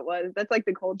of how it was. That's like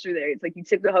the culture there. It's like you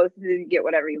tip the hostess, you get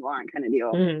whatever you want kind of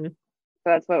deal. So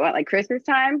that's what I want. Like Christmas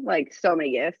time, like so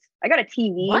many gifts. I got a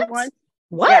TV once.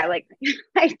 What? Yeah, like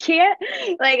I can't,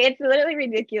 like it's literally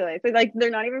ridiculous. Like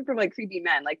they're not even from like creepy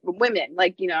men, like women,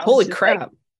 like, Holy crap. Like,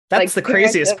 that's like the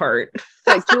craziest part.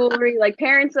 Like jewelry, like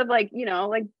parents of like,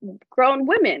 like grown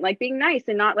women, like being nice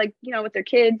and not like, with their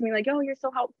kids, being like, oh, you're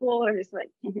so helpful. Or just like,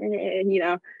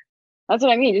 that's what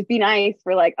I mean. Just be nice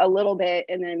for like a little bit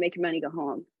and then make money, go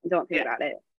home. Don't think about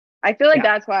it. I feel like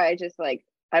that's why I just like,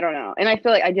 I don't know. And I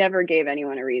feel like I never gave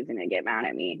anyone a reason to get mad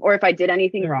at me. Or if I did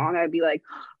anything wrong, I would be like,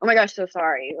 oh my gosh, so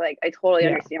sorry. Like, I totally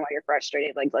understand why you're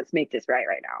frustrated. Like, let's make this right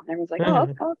now. And everyone's like,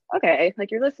 oh, okay.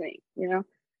 Like, you're listening,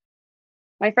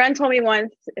 My friend told me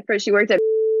once, she worked at,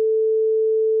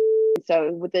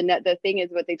 so with the thing is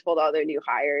what they told all their new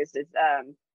hires is,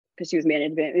 because she was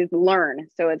management, is learn.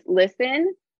 So it's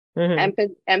listen,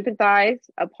 empathize,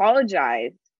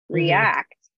 apologize,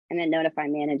 react, and then notify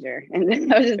manager. And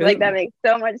then I was just like, that makes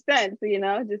so much sense,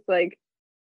 just like,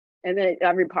 and then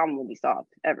every problem will be solved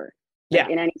ever.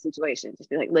 Like, in any situation, just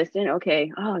be like, listen,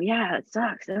 okay, oh yeah, it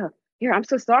sucks. Oh, here, I'm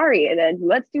so sorry. And then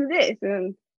let's do this.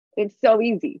 And it's so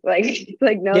easy. Like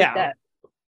no step.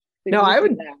 So no,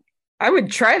 I would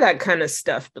try that kind of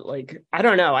stuff, but like, I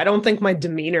don't know. I don't think my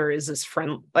demeanor is as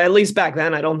friendly. At least back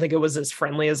then, I don't think it was as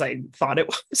friendly as I thought it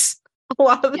was a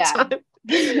lot of the time.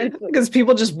 Because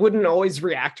people just wouldn't always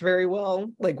react very well.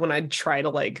 Like when I'd try to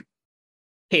like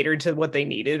cater to what they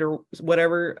needed or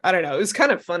whatever. I don't know. It was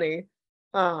kind of funny.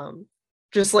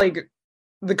 Just like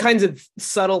the kinds of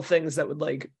subtle things that would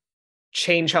like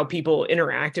change how people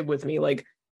interacted with me. Like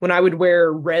when I would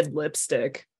wear red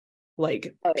lipstick,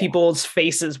 like people's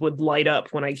faces would light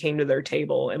up when I came to their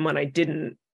table. And when I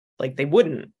didn't, like they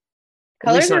wouldn't.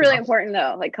 Colors are really important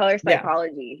though, like color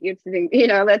psychology. You have to think,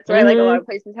 that's why like a lot of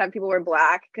places have people wear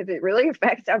black, because it really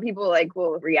affects how people like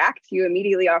will react to you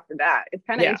immediately off the bat. It's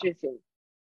kind of interesting.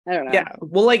 I don't know. Yeah.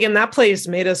 Well, like in that place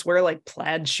made us wear like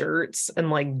plaid shirts and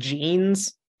like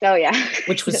jeans. Oh yeah.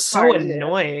 Which was so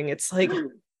annoying. It's like,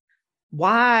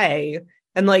 why?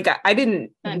 And like I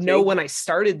didn't know Country. when I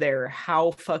started there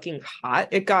how fucking hot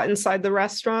it got inside the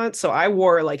restaurant. So I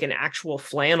wore like an actual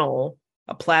flannel,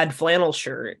 a plaid flannel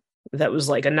shirt that was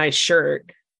like a nice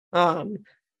shirt,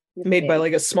 made by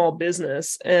like a small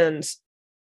business. And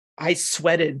I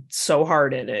sweated so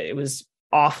hard in it. It was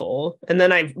awful. And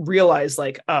then I realized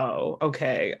like, oh,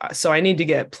 okay. So I need to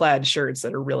get plaid shirts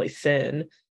that are really thin,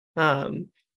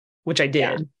 which I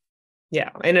did. Yeah,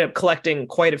 I ended up collecting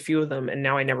quite a few of them, and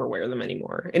now I never wear them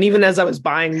anymore. And even as I was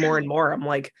buying more and more, I'm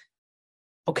like,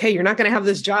 okay, you're not going to have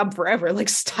this job forever. Like,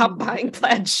 stop buying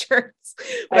plaid shirts.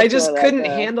 But I just couldn't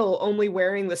handle only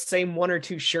wearing the same 1 or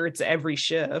 2 shirts every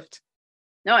shift.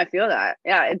 No, I feel that.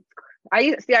 Yeah,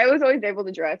 I was always able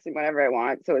to dress in whatever I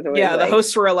want. So it was always the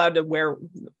hosts were allowed to wear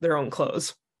their own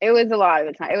clothes. It was a lot of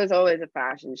the time. It was always a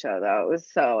fashion show, though. It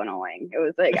was so annoying. It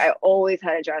was like I always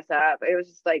had to dress up. It was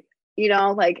just like,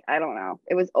 like, I don't know.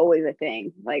 It was always a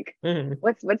thing. Like,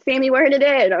 what's Sammi wearing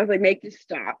today? And I was like, make this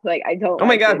stop. Like, I don't. Oh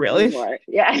my God, really? Anymore.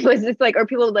 Yeah, it was just like, or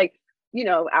people like,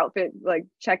 outfit like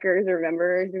checkers or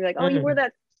members. They're like, oh, you wore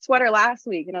that sweater last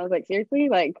week, and I was like, seriously?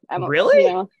 Like, I'm really?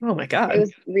 Oh my God, it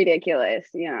was ridiculous.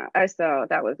 Yeah, so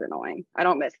that was annoying. I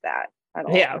don't miss that at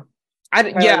all. Yeah, I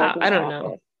don't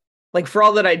know. Like, for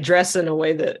all that I dress in a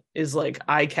way that is like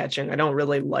eye-catching, I don't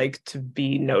really like to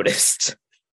be noticed.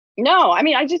 No, I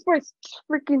mean, I just wear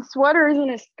freaking sweaters and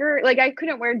a skirt. Like, I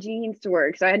couldn't wear jeans to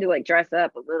work, so I had to like dress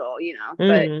up a little,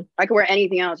 but I could wear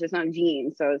anything else, just not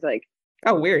jeans. So it's like,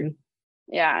 oh, weird.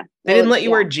 Yeah. They didn't let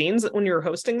you wear jeans when you were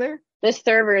hosting there? The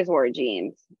servers wore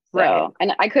jeans. So, right.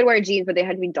 And I could wear jeans, but they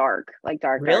had to be dark,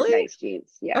 really? Nice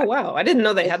jeans. Yeah. Oh, wow. I didn't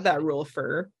know they had that rule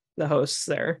for the hosts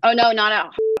there. Oh, no, not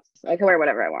at I could wear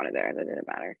whatever I wanted there. That didn't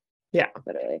matter. Yeah.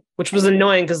 Literally. Which was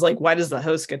annoying because, like, why does the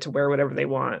host get to wear whatever they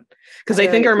want? Because I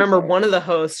think I remember one of the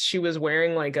hosts, she was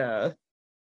wearing like a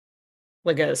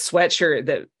sweatshirt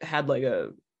that had like a,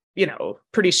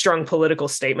 pretty strong political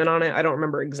statement on it. I don't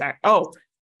remember Oh,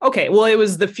 okay. Well, it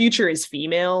was "The future is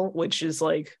female," which is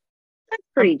like, that's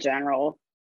pretty general.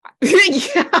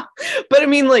 Yeah. But I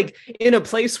mean, like, in a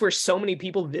place where so many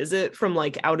people visit from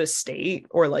like out of state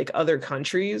or like other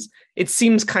countries, it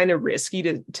seems kind of risky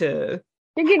to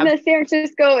you're getting the San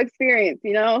Francisco experience,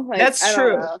 Like, that's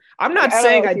true. I'm not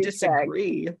saying I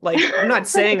disagree. Like, I'm not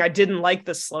saying I didn't like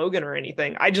the slogan or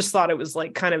anything. I just thought it was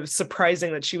like kind of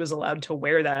surprising that she was allowed to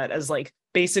wear that as like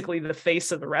basically the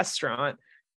face of the restaurant.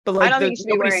 But like,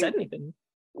 nobody said anything.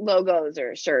 Logos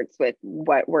or shirts with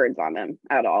what words on them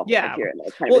at all. Yeah.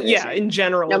 In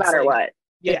general, no matter what.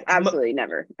 Yeah, absolutely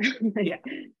never. Yeah.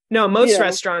 No, most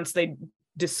restaurants, they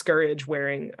discourage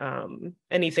wearing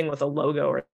anything with a logo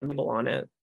or label on it,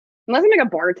 unless I'm like a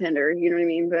bartender, you know what I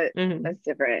mean? But that's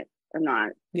different. I'm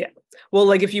not. Yeah. Well,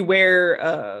 like if you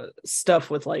wear stuff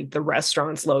with like the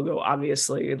restaurant's logo,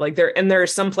 obviously, like there are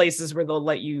some places where they'll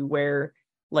let you wear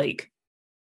like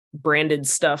branded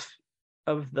stuff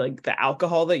of like the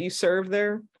alcohol that you serve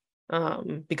there,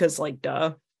 because like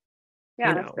duh.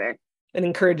 Yeah, that's fair. It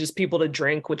encourages people to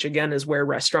drink, which again is where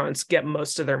restaurants get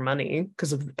most of their money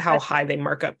because of how high they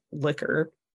mark up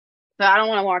liquor. So I don't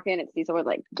want to walk in and see someone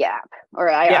like Gap,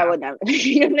 or I would never.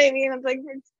 You know what I mean? It's like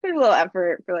there's a little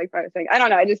effort for like 5 seconds. I don't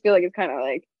know. I just feel like it's kind of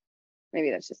like,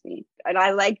 maybe that's just me. And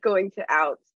I like going to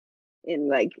out and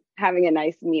like having a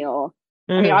nice meal.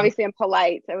 I mean, obviously I'm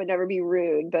polite, so I would never be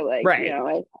rude, but like,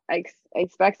 I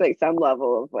expect like some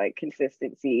level of like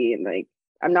consistency, and like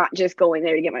I'm not just going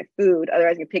there to get my food,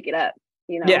 otherwise I can pick it up,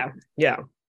 Yeah.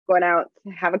 Going out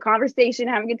to have a conversation,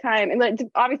 have a good time. And like,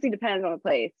 it obviously depends on the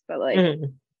place, but like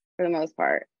for the most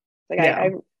part, like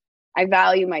I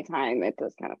value my time at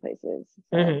those kind of places.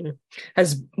 So.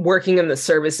 Has working in the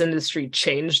service industry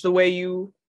changed the way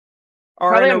you are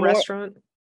probably in a restaurant?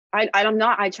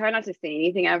 I try not to say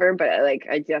anything ever, but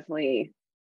I definitely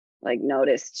like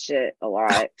noticed shit a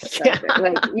lot. Yeah.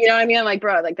 Like, you know what I mean? I'm like,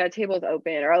 bro, like that table's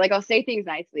open, or like I'll say things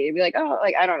nicely and be like, oh,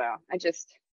 like I don't know.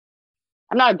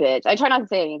 I'm not a bitch. I try not to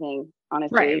say anything,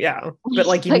 honestly. Right, yeah. But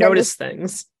like you notice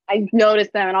things. I notice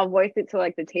them and I'll voice it to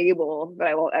like the table, but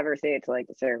I won't ever say it to like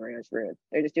the server. It's rude.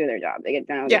 They're just doing their job. They get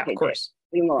down. Yeah, of course.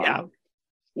 Leave them alone.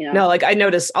 Yeah. No, like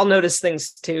I'll notice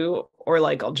things too, or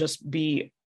like I'll just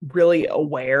be really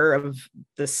aware of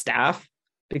the staff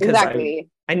because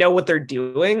I know what they're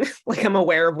doing. Like I'm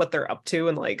aware of what they're up to,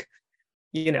 and like,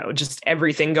 just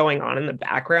everything going on in the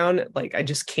background. Like I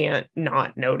just can't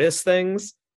not notice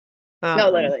things. No,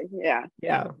 literally.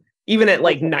 Yeah. Even at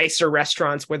like nicer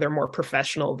restaurants where they're more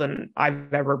professional than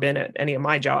I've ever been at any of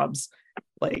my jobs,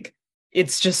 like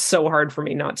it's just so hard for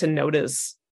me not to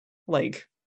notice like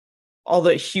all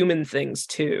the human things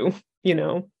too,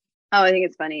 Oh, I think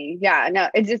it's funny. Yeah, no,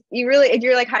 it's just you really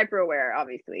you're like hyper aware,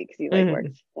 obviously, because you like work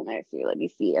Mhm. in there, so you like you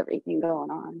see everything going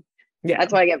on. Yeah.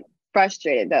 That's why I get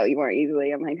frustrated though, you more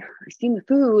easily. I'm like, I've seen the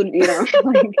food,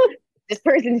 like this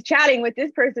person's chatting with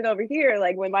this person over here.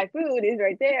 Like when my food is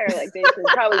right there, like they should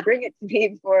probably bring it to me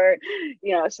before,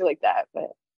 shit like that.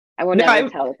 But I will No, never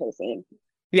tell a person.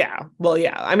 yeah. Well,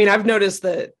 yeah. I mean, I've noticed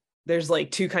that there's like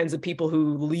two kinds of people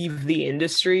who leave the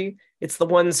industry. It's the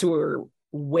ones who are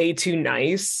way too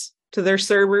nice to their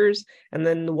servers, and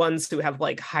then the ones who have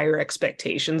like higher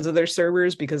expectations of their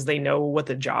servers because they know what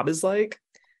the job is like.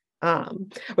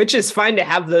 Which is fine to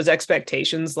have those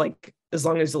expectations, like as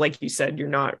long as, like you said, you're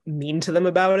not mean to them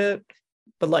about it.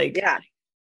 But like, Yeah,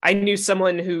 I knew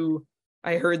someone who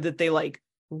I heard that they like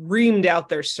reamed out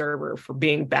their server for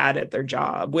being bad at their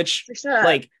job, which for sure.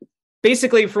 like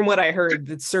basically from what I heard,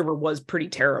 the server was pretty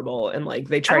terrible. And like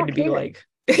they I tried don't to be care. like,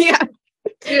 yeah,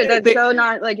 Dude, that's they, so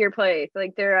not like your place.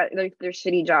 Like they're at like their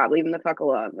shitty job. Leave them the fuck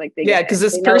alone. Like they yeah, get it. because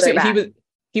this They know they're person bad.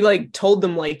 he like told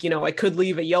them like, I could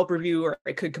leave a Yelp review or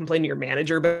I could complain to your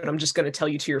manager, but I'm just gonna tell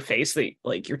you to your face that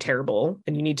like you're terrible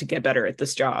and you need to get better at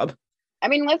this job. I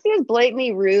mean, unless he was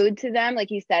blatantly rude to them, like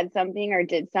he said something or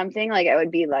did something, like I would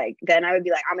be like, then I would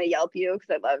be like, I'm gonna Yelp you because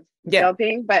I love Yeah.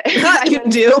 Yelping. But You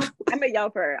do. I'm a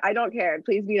Yelper. I don't care.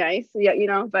 Please be nice.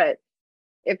 Yeah, But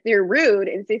if they're rude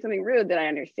and say something rude, then I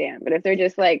understand. But if they're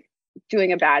just like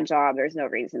doing a bad job, there's no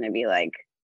reason to be like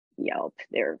Yelp.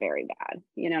 They're very bad.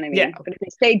 You know what I Yeah. mean? But if they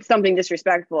say something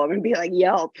disrespectful, I'm gonna be like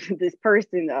Yelp this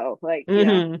person though. Like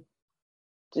Mm-hmm.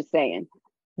 just saying.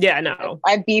 Yeah, no.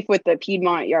 I have beef with the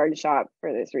Piedmont yarn shop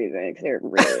for this reason because they're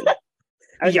rude.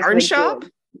 I was just Yarn like, shop?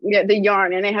 dude, yeah, the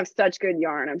yarn, and they have such good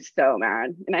yarn. I'm so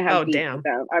mad, and I have Oh, beef with damn.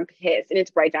 them. I'm pissed, and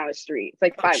it's right down the street. It's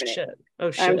like Oh, 5 minutes. shit. Oh,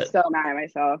 I'm shit. so mad at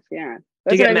myself. Yeah, Do you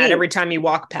that's what get I mad mean. every time you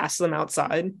walk past them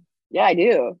outside? Yeah, I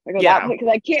do. I go that Yeah. way because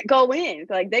I can't go in.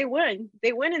 So, like they win.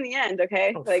 They win in the end.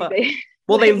 Okay, Oh, like fuck. they.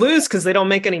 Well, they Like, lose because they don't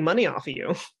make any money off of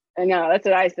you. I know that's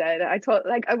what I said. I told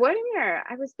like I went in there.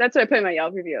 I was. That's what I put in my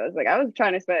Yelp review. I was like, I was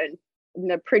trying to spend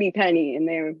a pretty penny, and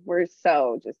they were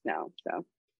so just no. So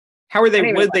How are I they? don't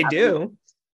even know What did what they happened. do?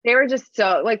 They were just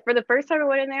so like for the first time I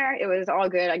went in there, it was all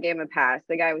good. I gave him a pass.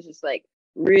 The guy was just like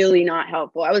really not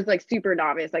helpful. I was like super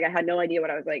novice. Like I had no idea what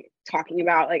I was like talking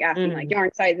about, like asking like Mm, yarn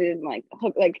sizes and like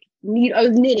hook like need I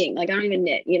was knitting. Like I don't even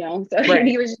knit, So he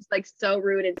right. was just like so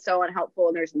rude and so unhelpful.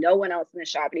 And there's no one else in the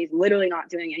shop and he's literally not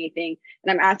doing anything.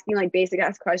 And I'm asking like basic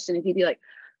ass questions and he'd be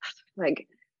like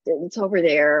it's over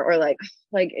there or like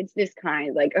it's this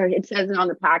kind, like or it says it on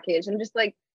the package. I'm just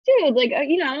like dude, like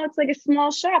it's like a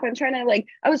small shop. I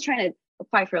was trying to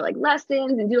apply for like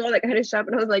lessons and do all that kind of stuff.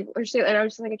 And I was like, or shit, and I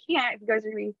was just like, I can't if you guys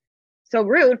are being so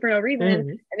rude for no reason. Mm,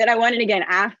 And then I went in again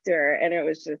after, and it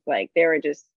was just like they were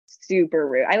just super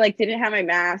rude. I like didn't have my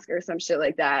mask or some shit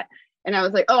like that. And I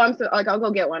was like, oh, I'm so like I'll go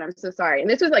get one. I'm so sorry. And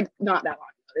this was like not that long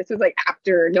ago. This was like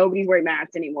after nobody's wearing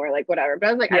masks anymore, like whatever. But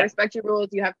I was like, I yeah. respect your rules.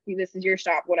 You have to, this is your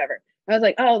shop, whatever. I was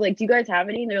like, oh, like, do you guys have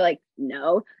any? And they're like,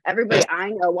 no. Everybody I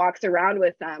know walks around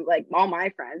with them, like all my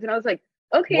friends. And I was like,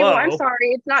 okay, well, I'm Whoa. sorry.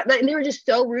 It's not, and they were just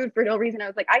so rude for no reason. I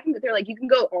was like, they're like, you can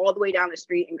go all the way down the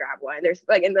street and grab one. There's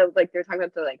like, they're talking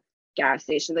about the like gas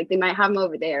station. Like they might have them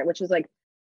over there, which was like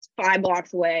 5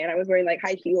 blocks away. And I was wearing like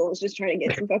high heels, just trying to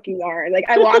get some fucking yarn. Like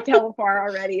I walked hella far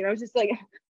already. And I was just like,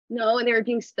 no. And they were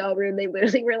being so rude. They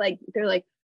literally were like, they're like,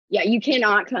 yeah, you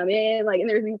cannot come in. Like, and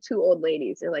there's these two old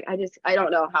ladies. They're like, I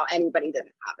don't know how anybody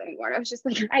doesn't have anymore. And I was just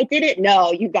like, I didn't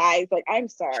know, you guys. Like, I'm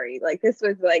sorry. Like, this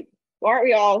was like, why aren't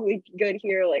we all good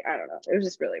here? Like, I don't know. It was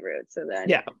just really rude. So then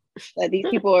Yeah. these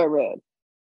people are rude.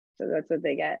 So that's what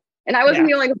they get. And I wasn't Yeah.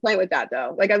 the only complaint with that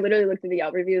though. Like, I literally looked at the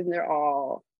Yelp reviews and they're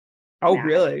all Oh, mad.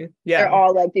 really? Yeah. They're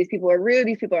all like, these people are rude.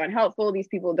 These people are unhelpful. These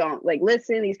people don't like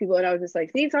listen. These people, and I was just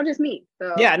like, see, it's not just me.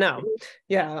 So Yeah. No.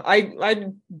 Yeah. I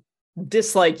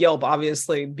dislike Yelp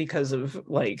obviously because of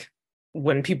like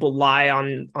when people lie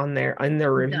on their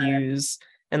reviews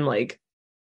and like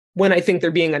when I think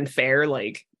they're being unfair,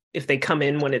 like if they come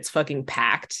in when it's fucking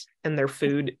packed and their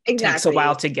food takes a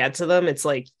while to get to them, it's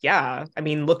like, yeah, I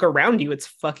mean, look around you, it's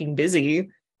fucking busy.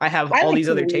 I have all these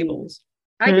other tables.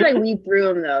 I can like weed through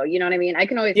them though, you know what I mean? I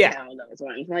can always Yeah. tell those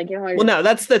ones. Like, Well, no,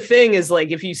 that's the thing is like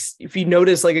if you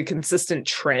notice like a consistent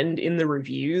trend in the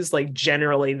reviews, like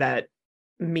generally that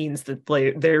means that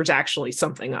like there's actually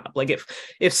something up. Like if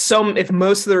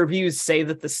most of the reviews say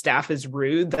that the staff is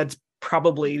rude, that's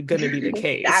probably going to be the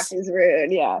case. Staff is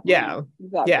rude. Yeah. Yeah.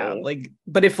 Exactly. Yeah. Like,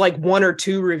 but if like one or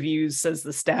two reviews says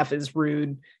the staff is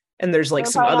rude and there's like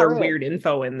some other weird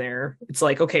info in there, it's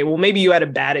like, okay, well, maybe you had a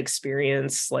bad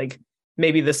experience. Like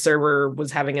maybe the server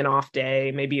was having an off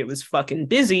day. Maybe it was fucking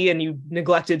busy and you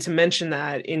neglected to mention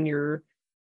that in your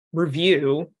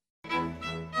review.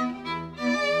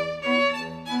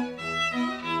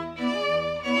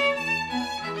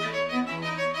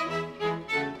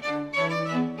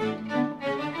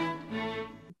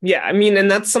 Yeah, I mean, and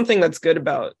that's something that's good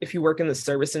about if you work in the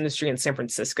service industry in San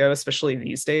Francisco, especially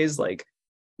these days, like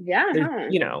Yeah, they're,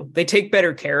 huh? they take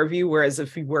better care of you. Whereas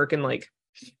if you work in like,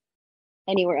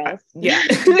 Anywhere else. yeah,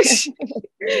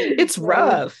 it's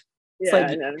rough. It's Yeah,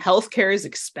 like I know. healthcare is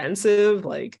expensive,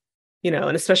 like, and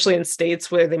especially in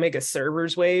states where they make a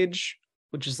server's wage,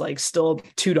 which is like still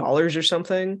 $2 or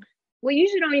something. Well, you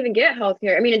usually don't even get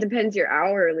healthcare. I mean, it depends your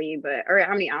hourly, but or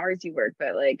how many hours you work.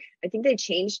 But like, I think they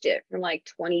changed it from like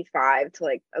 25 to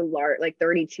like a large, like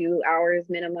 32 hours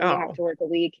minimum you have Oh, to work a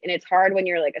week. And it's hard when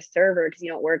you're like a server because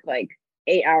you don't work like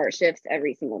 8-hour shifts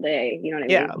every single day. You know what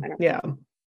I yeah, mean? I don't. yeah.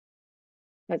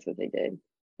 That's what they did.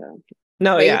 So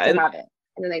No, they yeah. used to And have it,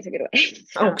 and then they took it away.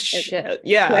 oh So shit.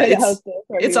 Yeah, the healthcare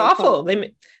it's was awful.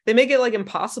 They make it like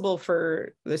impossible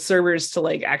for the servers to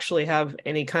like actually have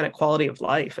any kind of quality of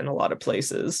life in a lot of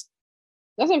places.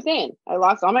 That's what I'm saying. I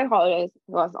lost all my holidays.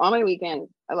 I lost all my weekends.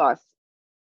 I lost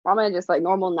all my just like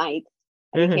normal nights.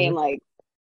 I became Hmm. like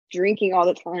drinking all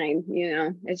the time.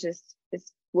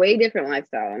 It's way different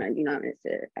lifestyle, and I do not miss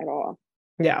it at all.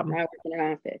 Yeah. Now I work in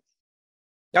an office.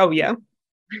 Oh yeah.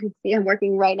 See, I'm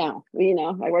working right now.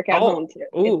 I work at Oh, home too. It's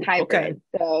ooh, okay. hybrid,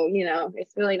 so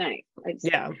it's really nice. I just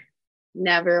Yeah.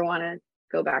 never want to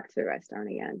go back to a restaurant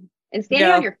again. And standing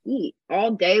on Yeah. your feet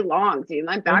all day long, dude.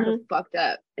 My back was Hmm. fucked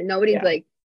up, and nobody's Yeah. like,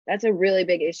 that's a really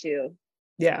big issue.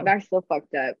 Yeah. My back's still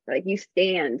fucked up. Like you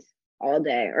stand all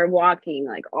day or walking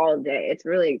like all day. It's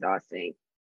really exhausting.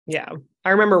 Yeah. I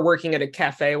remember working at a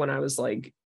cafe when I was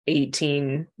like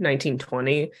 18, 19,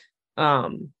 20.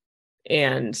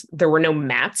 And there were no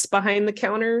mats behind the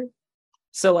counter.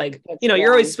 So like, That's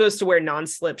you're always wrong. supposed to wear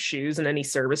non-slip shoes in any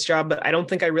service job, but I don't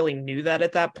think I really knew that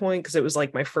at that point because it was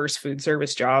like my first food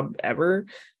service job ever.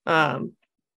 Um,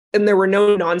 and there were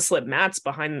no non-slip mats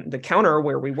behind the counter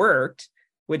where we worked,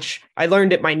 which I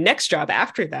learned at my next job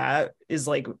after that is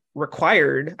like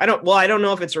required. I don't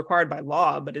know if it's required by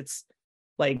law, but it's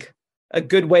like a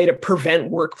good way to prevent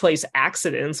workplace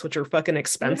accidents, which are fucking You have to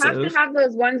expensive. have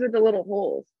those ones with the little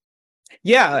holes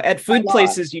Yeah, at by food law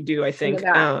places you do, I in the think.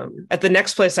 back. At the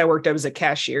next place I worked, I was a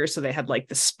cashier, so they had like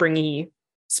the springy,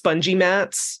 spongy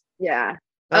mats. Yeah.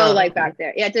 Oh, like Um, back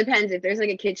there. Yeah, it depends. If there's like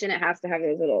a kitchen, it has to have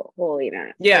those little holy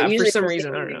mats. But yeah, for usually if some you're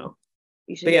reason, I don't standing, know.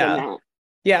 you should But get a yeah, mat.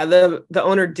 yeah, the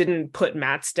owner didn't put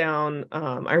mats down.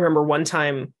 I remember one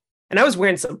time, and I was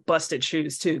wearing some busted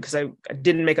shoes too, because I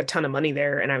didn't make a ton of money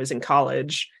there and I was in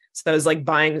college. So I was like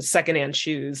buying secondhand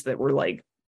shoes that were like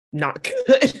not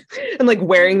good and like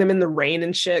wearing them in the rain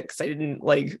and shit because I didn't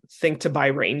like think to buy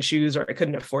rain shoes or I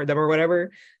couldn't afford them or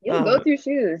whatever. You'll go Um, through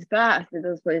shoes fast at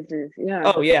those places.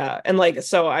 Yeah. oh yeah. And like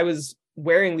so I was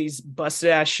wearing these busted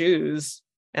ass shoes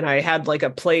and I had like a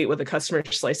plate with a customer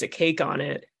slice of cake on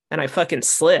it and I fucking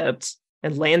slipped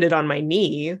and landed on my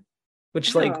knee,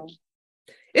 which like Oh,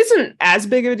 isn't as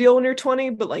big of a deal when you're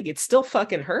 20, but like it still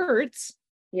fucking hurts.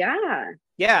 yeah.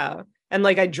 Yeah. And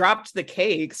like I dropped the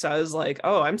cake. So I was like,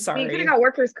 oh, I'm You could have sorry. got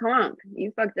workers' comp.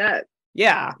 You fucked up.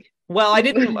 Yeah. Well,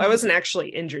 I wasn't actually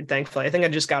injured, thankfully. I think I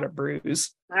just got a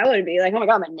bruise. I would be like, oh my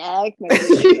God, my neck, my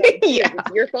knee. Like, Yeah.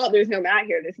 it's your fault. There's no mat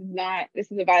here. This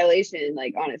is a violation.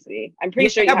 Like, honestly, I'm pretty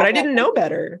sure you Yeah, but have I to have didn't know something.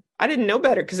 better. I didn't know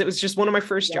better because it was just one of my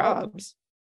first Yep. jobs.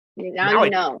 Now Now you I do.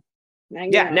 know. Now you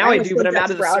Yeah, know. now I I almost do, but slipped I'm at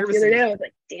out of the Sprouts the other services. day. I was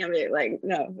like, damn it. Like,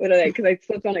 no. What did I? Because I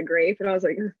slipped on a grape and I was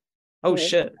like, Oh I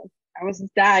shit. almost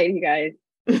died, you guys.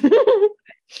 I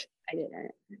didn't.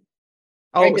 I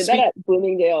Oh, did that sweet. at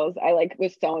Bloomingdale's. I like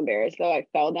was so embarrassed. So I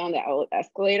fell down the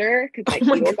escalator because my Oh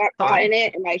my heel got caught God. in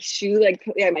it, and my shoe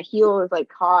my heel was like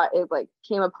caught. It like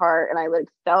came apart, and I like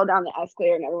fell down the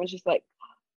escalator, and everyone's just like,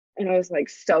 and I was like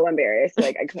so embarrassed.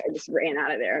 Like I just ran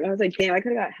out of there, and I was like, damn, I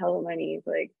could have got hella money.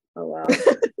 Like, oh wow,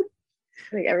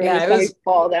 like everyone Yeah, just saw me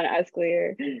fall down an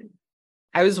escalator.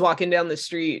 I was walking down the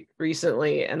street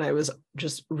recently and I was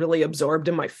just really absorbed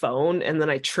in my phone. And then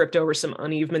I tripped over some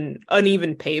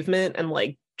uneven pavement and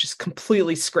like just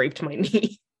completely scraped my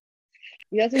knee.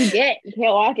 That's what you get. You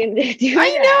can't walk in there doing I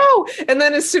that. know. And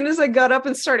then as soon as I got up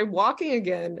and started walking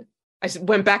again,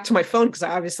 went back to my phone because I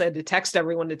obviously had to text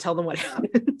everyone to tell them what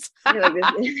happened. You're like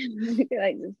this. You're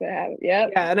like this. Happened. Yep.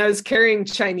 Yeah, and I was carrying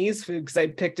Chinese food because I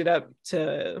picked it up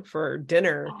for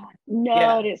dinner. No,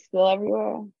 Yeah. it is still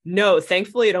everywhere. No,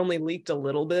 thankfully it only leaked a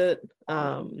little bit.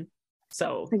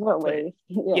 So, Like, what but ways?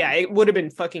 yeah, it would have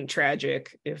been fucking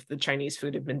tragic if the Chinese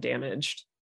food had been damaged.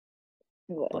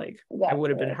 Like I would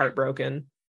have been heartbroken.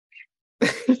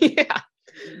 Yeah.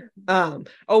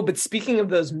 Oh, but speaking of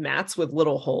those mats with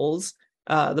little holes,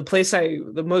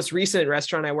 The most recent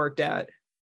restaurant I worked at,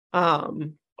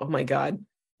 oh my God,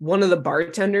 one of the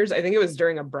bartenders, I think it was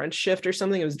during a brunch shift or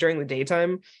something, it was during the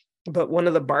daytime, but one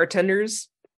of the bartenders,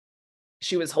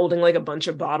 she was holding like a bunch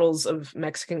of bottles of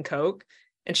Mexican Coke,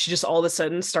 and she just all of a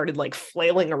sudden started like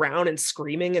flailing around and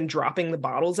screaming and dropping the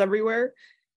bottles everywhere.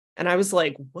 And I was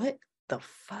like, what the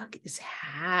fuck is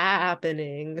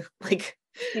happening? Like,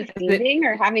 she's sneezing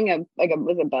or having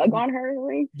was a bug on her?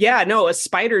 Like? Yeah, no, a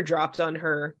spider dropped on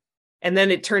her, and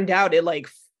then it turned out it like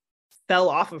fell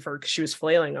off of her because she was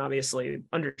flailing, obviously,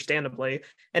 understandably,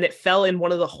 and it fell in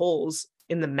one of the holes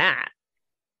in the mat.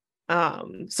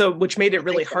 So which made it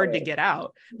really hard to get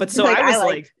out. But so I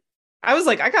was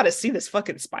like, I gotta see this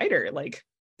fucking spider. Like,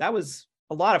 that was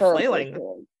a lot of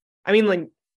flailing. I mean, like,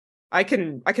 I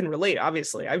can relate,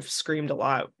 obviously. I've screamed a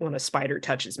lot when a spider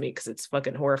touches me because it's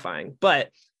fucking horrifying.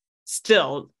 But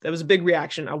still, that was a big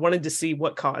reaction. I wanted to see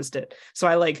what caused it. So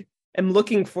I like am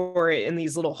looking for it in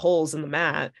these little holes in the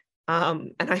mat.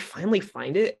 And I finally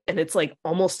find it, and it's like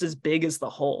almost as big as the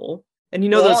hole. And you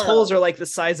know, those holes are like the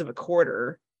size of a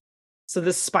quarter. So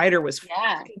this spider was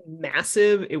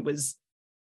massive. That's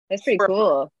pretty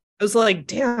cool. I was like,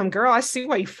 damn, girl, I see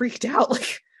why you freaked out.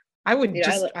 Like, I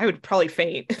would probably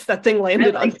faint if that thing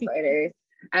landed on me. Spiders.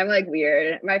 I'm like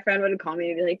weird. My friend would call me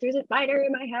and be like, there's a spider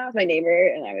in my house, my neighbor,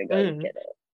 and I would go get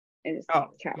it. And just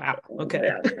wow.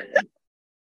 Okay.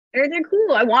 They're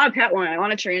cool. I want a pet one. I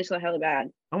want a tarantula hella bad.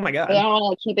 Oh my God. But I don't want to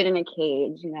like, keep it in a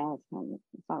cage, you know.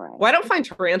 It's all right. Well, I don't find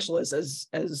tarantulas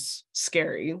as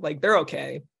scary. Like, they're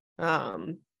okay.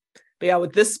 But yeah,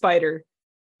 with this spider,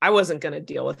 I wasn't gonna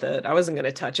deal with it. I wasn't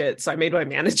gonna touch it. So I made my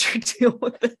manager deal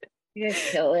with it. You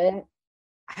just kill it.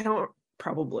 I don't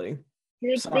probably. They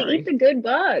eat the good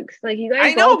bugs. Like, you guys.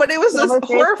 I know, but it was this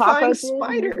horrifying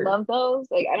spider. You love those.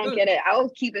 Like, I don't get it. I will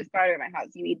keep a spider in my house.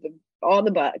 You eat all the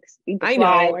bugs. I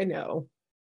know.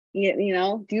 You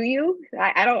know, do you?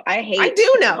 I hate. I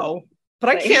do know, but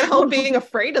I can't help being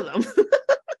afraid of them.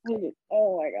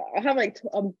 Oh my God. I have like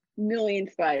a million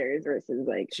spiders versus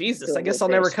like. Jesus, I guess I'll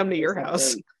never come to your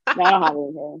house. No, I don't have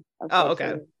them here. Oh,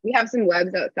 okay. We have some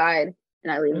webs outside,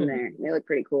 and I leave them there. They look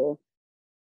pretty cool.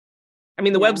 I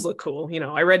mean, the webs look cool. You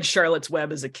know, I read Charlotte's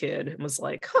Web as a kid and was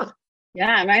like, huh.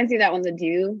 Yeah, it reminds me of that when the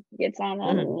dew gets on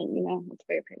them. And, you know, it's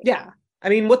very pretty. Yeah. I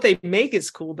mean, what they make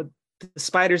is cool, but the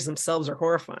spiders themselves are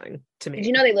horrifying to me. Did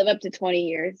you know they live up to 20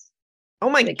 years? Oh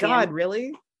my God,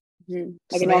 really? Mm-hmm.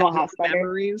 Like a normal house spider.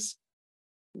 Memories?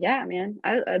 Yeah, man.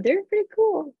 They're pretty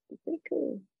cool. Pretty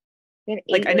cool.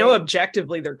 Like, I know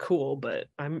objectively they're cool, but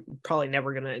I'm probably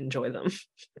never going to enjoy them.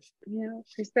 You know,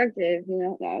 perspective, you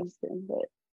know, no, I'm just kidding, but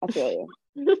I feel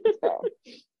you. So.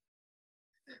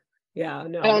 Yeah,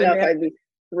 no. I don't know if I'd be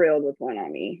thrilled with one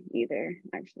on me either,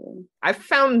 actually. I've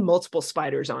found multiple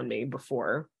spiders on me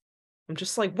before. I'm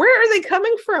just like, where are they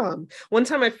coming from? One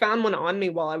time I found one on me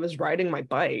while I was riding my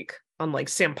bike on like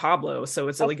San Pablo. So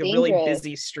it's like a really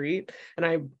busy street. And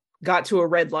I got to a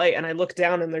red light and I looked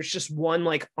down and there's just one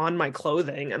like on my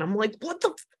clothing. And I'm like, what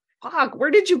the fuck?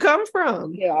 Where did you come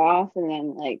from? Get off and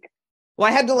then like. Well,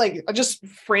 I had to like, I just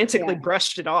frantically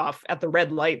brushed it off at the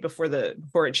red light before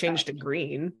it changed to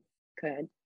green. Good.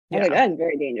 I was like, that's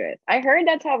very dangerous. I heard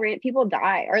that's how people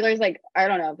die. Or there's like, I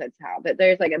don't know if that's how, but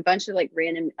there's like a bunch of like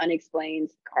random unexplained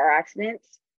car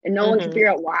accidents. And no one can figure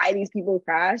out why these people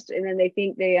crashed. And then they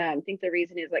think the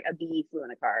reason is like a bee flew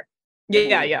in a car.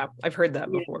 Yeah. I've heard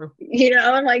that before. You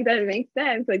know, I'm like, that makes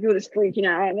sense. Like, people just freaking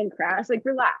out and then crash. Like,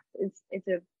 relax. It's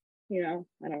a, you know,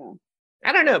 I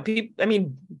don't know. I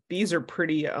mean, bees are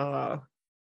pretty, well,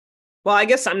 I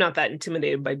guess I'm not that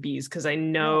intimidated by bees because I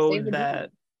know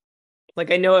that, like,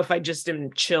 I know if I just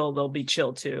am chill, they'll be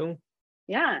chill too.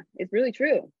 Yeah, it's really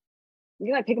true.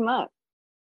 You gotta pick them up.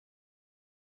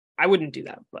 I wouldn't do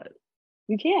that, but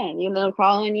you can. You know,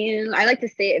 crawl on you. I like to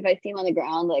say if I see them on the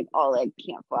ground, like, oh, like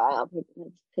can't fly, I'll pick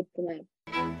them up.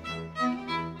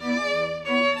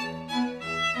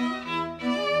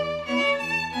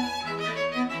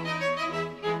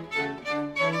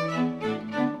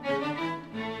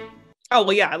 Oh,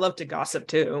 well, yeah, I love to gossip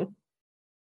too.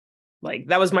 Like,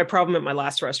 that was my problem at my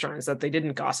last restaurant, is that they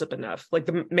didn't gossip enough. Like,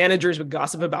 the managers would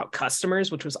gossip about customers,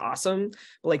 which was awesome,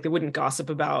 but like they wouldn't gossip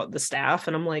about the staff.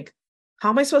 And I'm like, how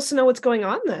am I supposed to know what's going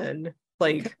on then?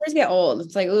 Like, customers get old.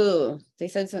 It's like, ooh, they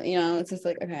said something, you know, it's just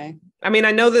like, okay. I mean,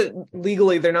 I know that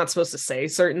legally they're not supposed to say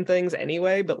certain things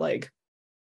anyway, but like,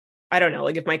 I don't know,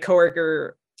 like if my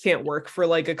coworker can't work for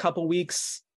like a couple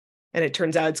weeks and it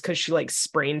turns out it's because she like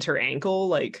sprained her ankle,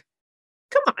 like,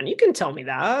 come on, you can tell me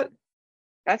that.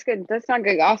 That's good. That's not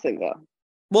good gossip, though.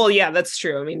 Well, yeah, that's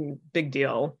true. I mean, big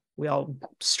deal. We all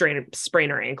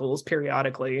sprain our ankles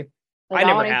periodically. Like, I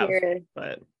never have,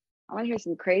 but I want to hear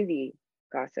some crazy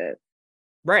gossip.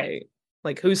 Right.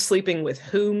 Like who's sleeping with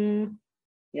whom,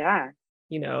 Yeah.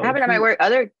 you It know, happened at my work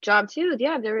other job too.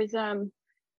 Yeah, there was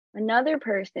another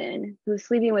person who was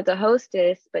sleeping with the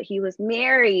hostess, but he was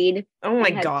married oh my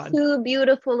and had God. 2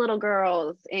 beautiful little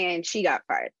girls, and she got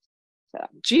fired. So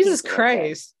Jesus he's okay.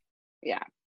 Christ. Yeah.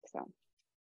 So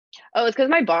it's because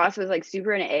my boss was like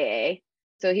super into AA.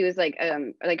 So he was like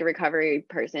a recovery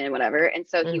person and whatever. And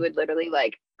so he Mm. would literally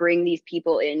like bring these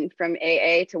people in from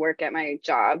AA to work at my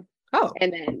job. Oh,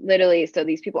 And then literally, so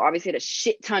these people obviously had a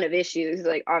shit ton of issues.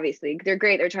 Like obviously they're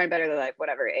great, they're trying to better their life,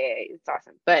 whatever. AA, it's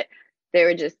awesome. But they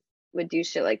would do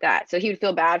shit like that. So he would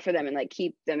feel bad for them and like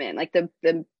keep them in. Like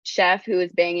the chef who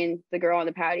was banging the girl on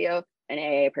the patio, an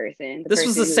AA person. this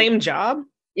was the same job?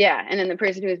 Yeah. And then the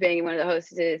person who was banging one of the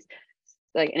hostesses,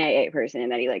 like an AA person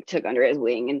that he like took under his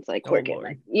wing and it's like working,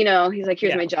 like, you know, he's like,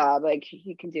 here's my job, like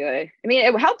he can do it. I mean,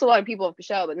 it helped a lot of people for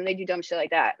sure, but then they do dumb shit like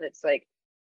that. It's like,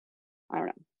 I don't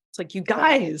know. It's like, you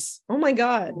guys, oh my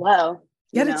God, well,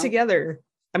 get it together.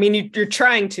 I mean, you're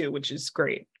trying to, which is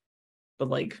great, but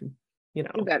like, you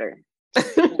know, do better.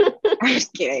 I'm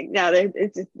just kidding. No,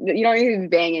 it's just, you don't need to be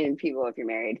banging people if you're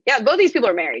married. Yeah, both these people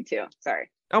are married too. Sorry.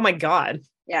 Oh my God.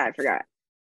 Yeah, I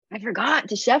forgot.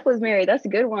 The chef was married. That's a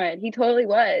good one. He totally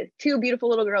was. 2 beautiful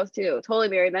little girls too. Totally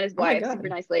married. Met his wife. Super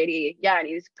nice lady. Yeah, and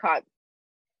he was caught.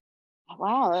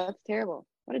 Wow, that's terrible.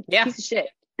 What a piece of shit.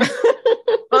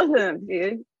 Both of them,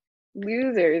 dude.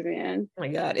 Losers, man. Oh my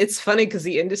God. It's funny because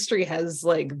the industry has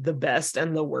like the best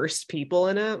and the worst people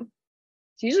in it.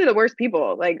 It's usually the worst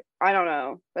people. Like, I don't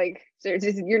know. Like,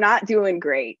 you're not doing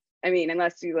great. I mean,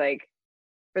 unless you like,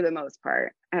 for the most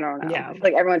part. I don't know. Yeah.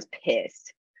 Like everyone's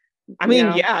pissed. I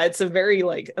mean, yeah, it's a very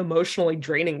like emotionally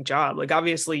draining job. Like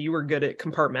obviously you were good at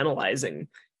compartmentalizing,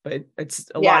 but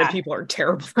it's a lot of people are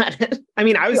terrible at it. I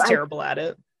mean, I was terrible at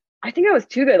it. I think I was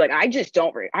too good. Like I just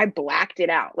don't. I blacked it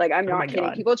out. Like I'm not kidding.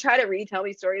 God. People try to retell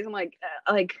me stories. I'm like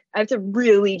I have to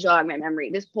really jog my memory.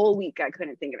 This whole week I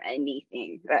couldn't think of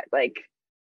anything that like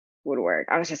would work.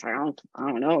 I was just like, I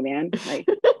don't know, man. Like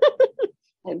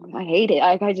I hate it.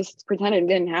 I just pretended it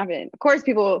didn't happen. Of course,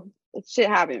 shit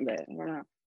happened, but I don't know.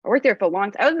 I worked there for a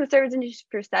long time. I was in the service industry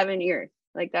for 7 years.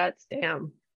 Like that's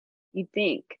damn. You'd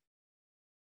think.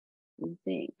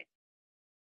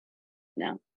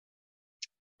 No.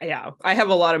 Yeah, I have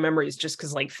a lot of memories just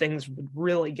because like things would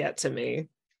really get to me.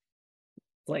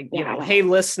 Like, you know, hey,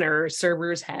 listener,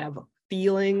 servers have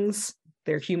feelings.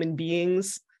 They're human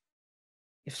beings.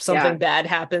 If something bad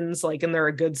happens, like, and they're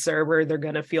a good server, they're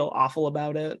going to feel awful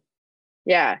about it.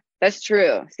 Yeah, that's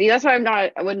true. See, that's why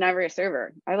I would never a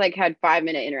server. I like had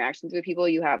 5-minute interactions with people.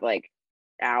 You have like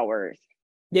hours.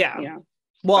 Yeah. You know,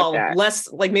 well,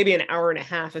 less, like maybe an hour and a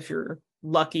half if you're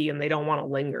lucky and they don't want to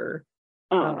linger.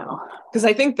 Because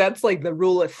I think that's like the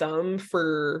rule of thumb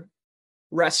for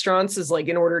restaurants is like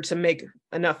in order to make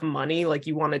enough money, like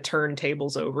you want to turn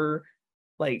tables over.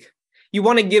 Like you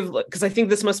want to give, because I think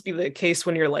this must be the case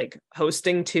when you're like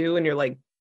hosting too and you're like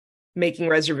making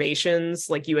reservations,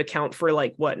 like you account for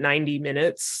like what 90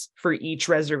 minutes for each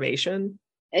reservation.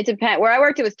 It depends. Where I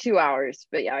worked it was 2 hours,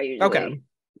 but yeah, usually. Okay.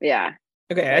 Yeah.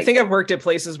 Okay. Like, I think I've worked at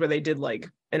places where they did like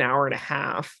an hour and a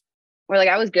half. Or like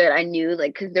I was good. I knew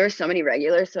like because there were so many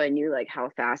regulars, so I knew like how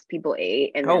fast people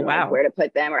ate and then like where to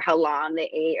put them or how long they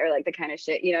ate or like the kind of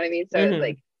shit, you know what I mean? So it was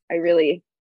like I really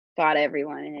got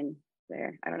everyone in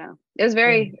there. I don't know. It was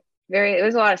very it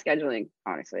was a lot of scheduling,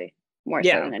 honestly, more so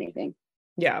than anything.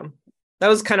 Yeah, that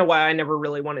was kind of why I never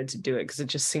really wanted to do it because it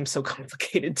just seems so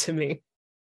complicated to me.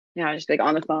 Yeah, just like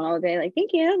on the phone all day, like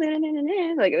thank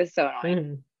you, like it was so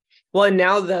annoying. Well, and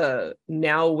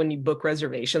now when you book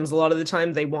reservations, a lot of the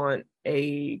time they want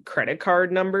a credit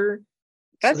card number.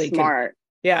 That's smart.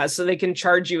 So they can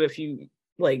charge you if you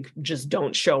like just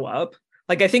don't show up.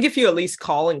 Like I think if you at least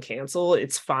call and cancel,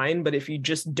 it's fine. But if you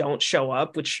just don't show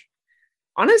up, which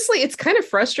honestly, it's kind of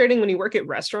frustrating when you work at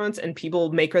restaurants and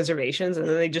people make reservations and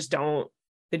then they just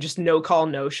no call,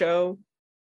 no show.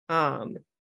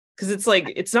 Because it's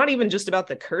like, it's not even just about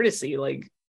the courtesy. Like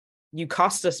you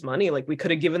cost us money. Like we could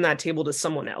have given that table to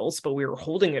someone else, but we were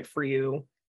holding it for you.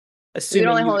 You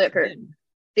only hold it for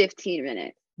 15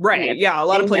 minutes. Right. Yeah. A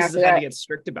lot of places have had to get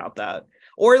strict about that.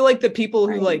 Or like the people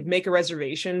who like make a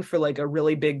reservation for like a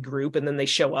really big group and then they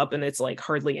show up and it's like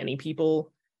hardly any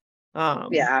people.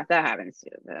 Yeah, that happens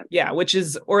too. Yeah, which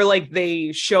is, or like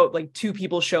they show like 2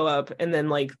 people show up and then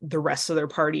like the rest of their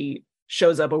party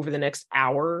shows up over the next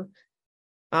hour.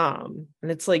 And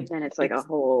it's like, and it's like a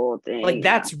whole thing. Like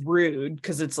that's rude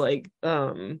because it's like,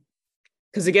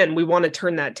 because again, we want to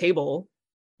turn that table.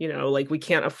 You know, like we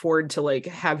can't afford to like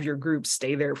have your group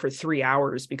stay there for 3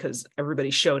 hours because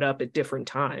everybody showed up at different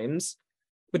times.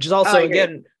 which is also,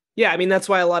 again, yeah, I mean, that's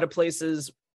why a lot of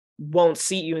places won't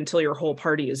seat you until your whole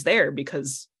party is there,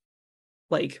 because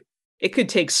like it could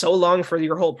take so long for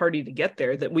your whole party to get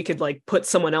there that we could like put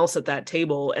someone else at that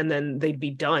table and then they'd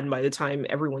be done by the time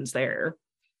everyone's there.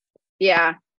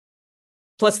 Yeah.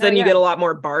 Plus then you get a lot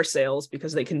more bar sales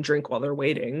because they can drink while they're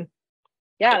waiting.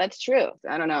 Yeah, that's true.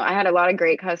 I don't know. I had a lot of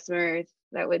great customers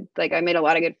that would like, I made a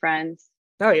lot of good friends.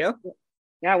 Oh yeah.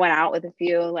 Yeah, I went out with a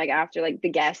few like after like the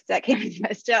guests that came to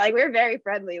restaurant. Like we were very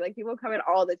friendly. Like people come in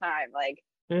all the time. Like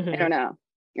I don't know.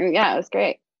 Yeah, it was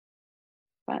great.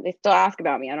 But they still ask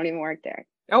about me. I don't even work there.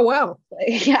 Oh wow.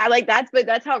 Like, yeah, like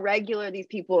that's how regular these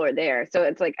people are there. So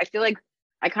it's like I feel like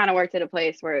I kind of worked at a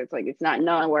place where it's like it's not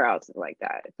nowhere else like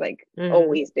that. It's like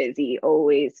always busy,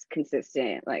 always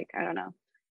consistent. Like I don't know.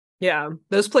 Yeah,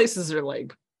 those places are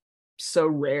like so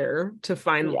rare to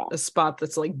find a spot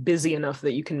that's like busy enough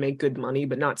that you can make good money,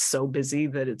 but not so busy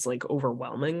that it's like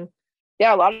overwhelming.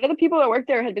 Yeah, a lot of the people that work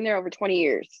there had been there over 20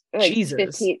 years. Like Jesus.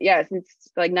 15, since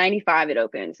like 95 it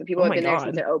opened. So people have been there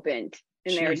since it opened.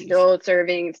 And they were still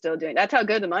serving and still doing. That's how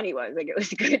good the money was. Like it was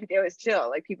good. It was chill.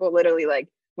 Like people literally like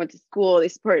went to school. They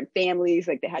supported families.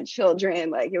 Like they had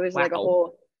children. Like it was like a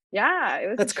whole. Yeah, it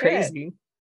was. That's crazy.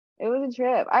 It was a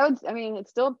trip. I mean,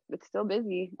 it's still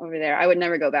busy over there. I would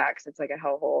never go back because it's like a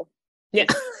hellhole. Yeah.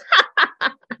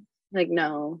 Like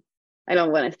no, I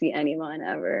don't want to see anyone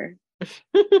ever.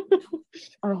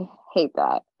 I hate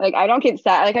that. Like I don't get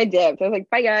sad. Like I dipped. I was like,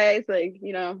 bye guys. Like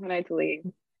when I had to leave.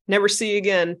 Never see you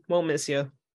again. Won't miss you.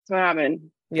 That's what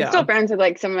happened. Yeah. I'm still friends with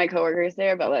like some of my coworkers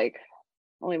there, but like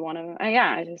only one of them. I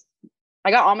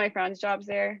got all my friends jobs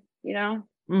there.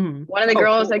 One of the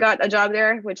girls, cool. I got a job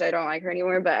there, which I don't like her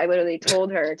anymore, but I literally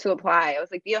told her to apply. I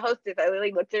was like, be a hostess. I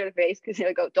literally looked at her in the face because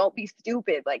I go, don't be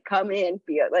stupid. Like come in,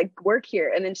 work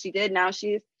here. And then she did. Now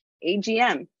she's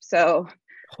AGM. So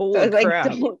holy I was like, crap.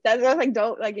 That's what I was like,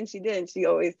 don't like, and she did. And she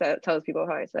always tells people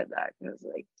how I said that. It was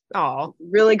like, oh,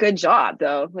 really good job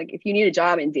though. Like if you need a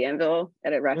job in Danville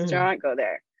at a restaurant, go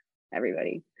there.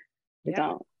 Everybody. You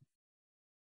don't.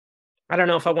 I don't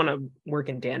know if I want to work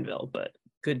in Danville, but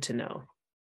good to know.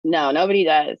 No, nobody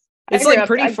does. It's like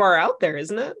pretty far out there,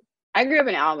 isn't it? I grew up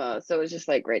in Alamo, so it was just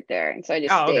like right there. And so I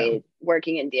just stayed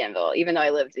working in Danville, even though I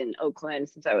lived in Oakland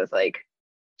since I was like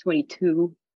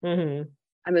 22. I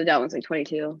moved out when I was like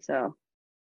 22, so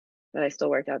but I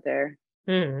still worked out there.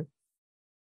 Until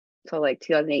like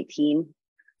 2018.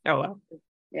 Oh wow.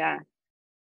 Yeah.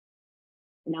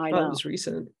 Now I know. It was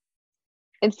recent.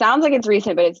 It sounds like it's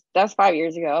recent, but that's 5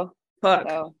 years ago. Fuck.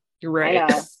 So, you're right. I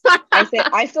know.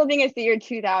 I still think it's the year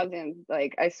 2000.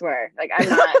 Like I swear. Like I'm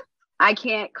not. I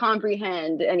can't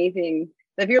comprehend anything.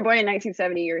 If you're born in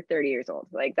 1970, you're 30 years old.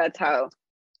 Like that's how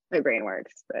my brain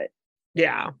works. But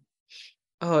yeah.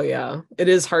 Oh yeah. It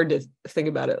is hard to think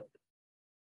about it.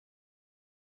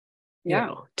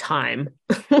 Yeah. Time.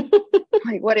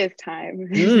 Like what is time?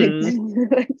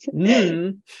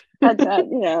 That's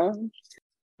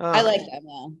I like them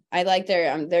though. I like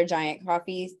their giant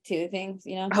coffee too things,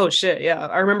 Oh shit, yeah.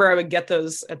 I remember I would get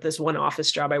those at this one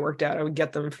office job I worked at. I would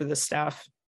get them for the staff,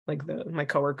 like my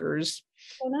coworkers.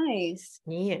 Oh nice.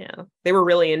 Yeah. They were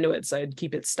really into it, so I'd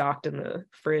keep it stocked in the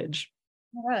fridge.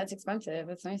 Oh wow, that's expensive.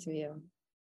 That's nice of you.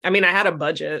 I mean, I had a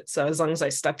budget, so as long as I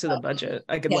stuck to the budget,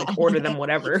 I could like order them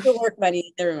whatever. Work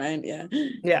money, never mind. Yeah.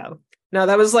 Yeah. No,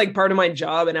 that was like part of my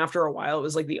job, and after a while, it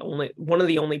was like one of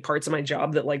the only parts of my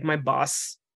job that like my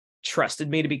boss trusted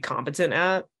me to be competent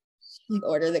at.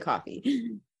 Order the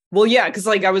coffee. Well, yeah, because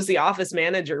like I was the office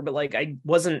manager, but like I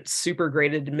wasn't super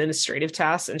great at administrative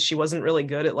tasks, and she wasn't really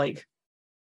good at like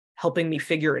helping me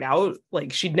figure it out.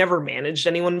 Like she'd never managed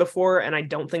anyone before, and I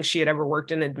don't think she had ever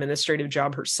worked an administrative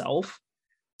job herself.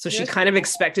 So she kind of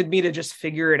expected me to just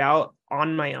figure it out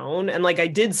on my own. And like I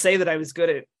did say that I was good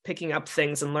at picking up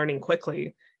things and learning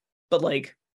quickly, but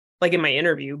like in my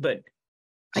interview, but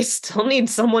I still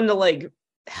need someone to like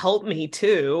help me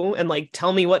too and like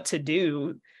tell me what to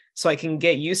do so I can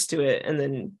get used to it,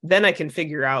 and then I can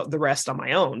figure out the rest on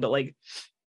my own. But like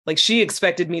she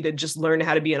expected me to just learn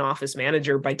how to be an office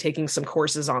manager by taking some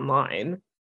courses online.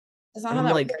 It's not how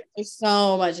that works. There's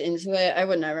so much into it. I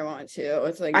would never want to.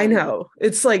 It's like I know.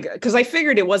 It's like because I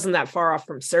figured it wasn't that far off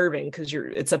from serving, because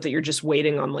except that you're just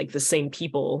waiting on like the same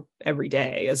people every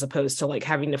day, as opposed to like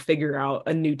having to figure out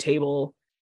a new table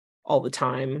all the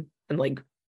time and like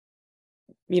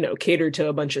cater to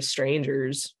a bunch of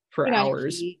strangers for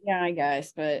hours. Yeah, I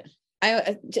guess. But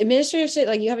administrative shit,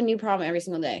 like you have a new problem every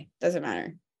single day. Doesn't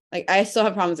matter. Like I still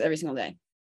have problems every single day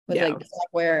with like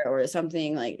software or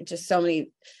something, like just so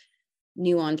many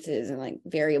nuances and like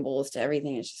variables to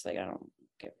everything. It's just like I don't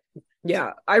get.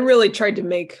 Yeah, I really tried to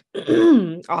make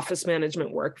office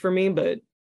management work for me, but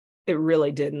It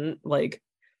really didn't. Like,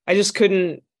 I just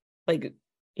couldn't, like,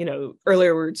 you know,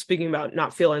 earlier we were speaking about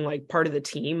not feeling like part of the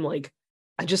team. Like,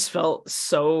 I just felt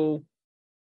so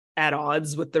at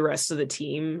odds with the rest of the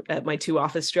team at my 2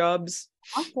 office jobs.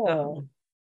 Awful.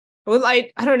 Well,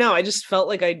 I don't know. I just felt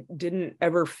like I didn't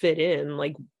ever fit in.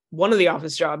 Like, one of the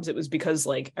office jobs, it was because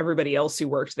like everybody else who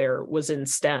worked there was in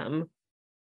STEM.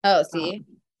 Oh, see,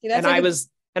 that's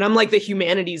and I'm like the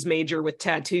humanities major with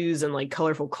tattoos and like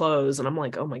colorful clothes. And I'm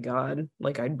like, oh my God,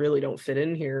 like I really don't fit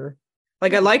in here.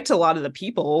 Like I liked a lot of the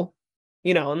people,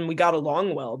 you know, and we got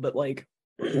along well, but like,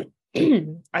 I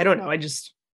don't know. I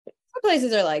just. Some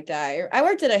places are like that. I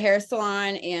worked at a hair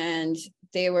salon and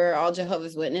they were all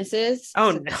Jehovah's Witnesses.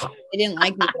 Oh, so no. They didn't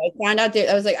like me. But I found out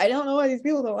I was like, I don't know why these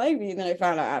people don't like me. And then I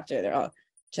found out after they're all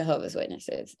Jehovah's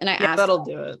Witnesses. And I asked. That'll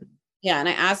do it. Yeah. And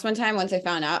I asked one time once I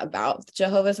found out about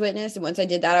Jehovah's Witness. And once I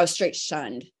did that, I was straight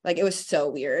shunned. Like it was so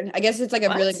weird. I guess it's like a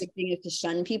really big thing is to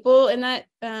shun people in that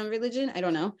religion. I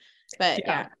don't know. But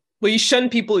yeah. Well, you shun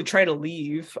people who try to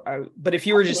leave. But if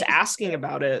you were just asking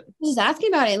about it. Just asking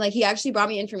about it. And like he actually brought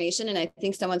me information. And I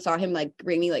think someone saw him like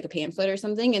bring me like a pamphlet or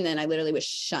something. And then I literally was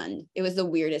shunned. It was the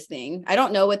weirdest thing. I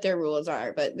don't know what their rules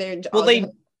are, but they're like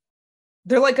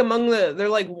they're like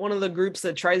one of the groups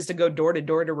that tries to go door to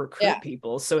door to recruit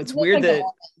people. So it's weird that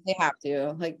they have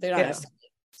to, like, they're not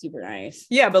super nice.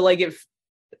 Yeah, but like if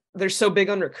they're so big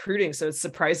on recruiting, so it's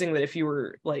surprising that if you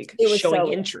were like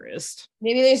showing interest,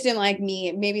 maybe they just didn't like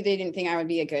me. Maybe they didn't think I would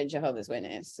be a good Jehovah's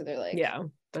Witness. So they're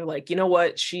like, you know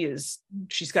what? She's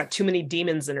got too many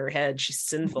demons in her head. She's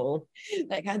sinful.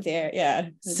 Like, how dare, yeah,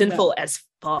 sinful as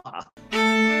fuck.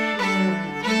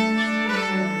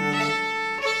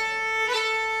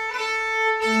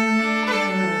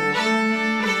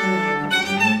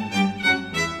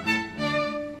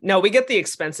 No, we get the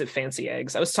expensive fancy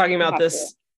eggs. I was talking about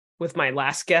this with my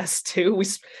last guest too.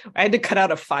 I had to cut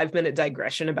out a 5-minute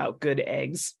digression about good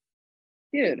eggs.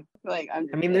 Dude, like I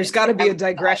mean, there's got to be a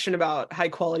digression about high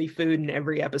quality food in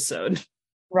every episode.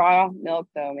 Raw milk,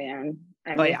 though, man.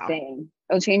 I'm insane.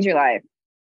 It'll change your life.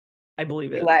 I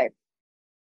believe it. Your life.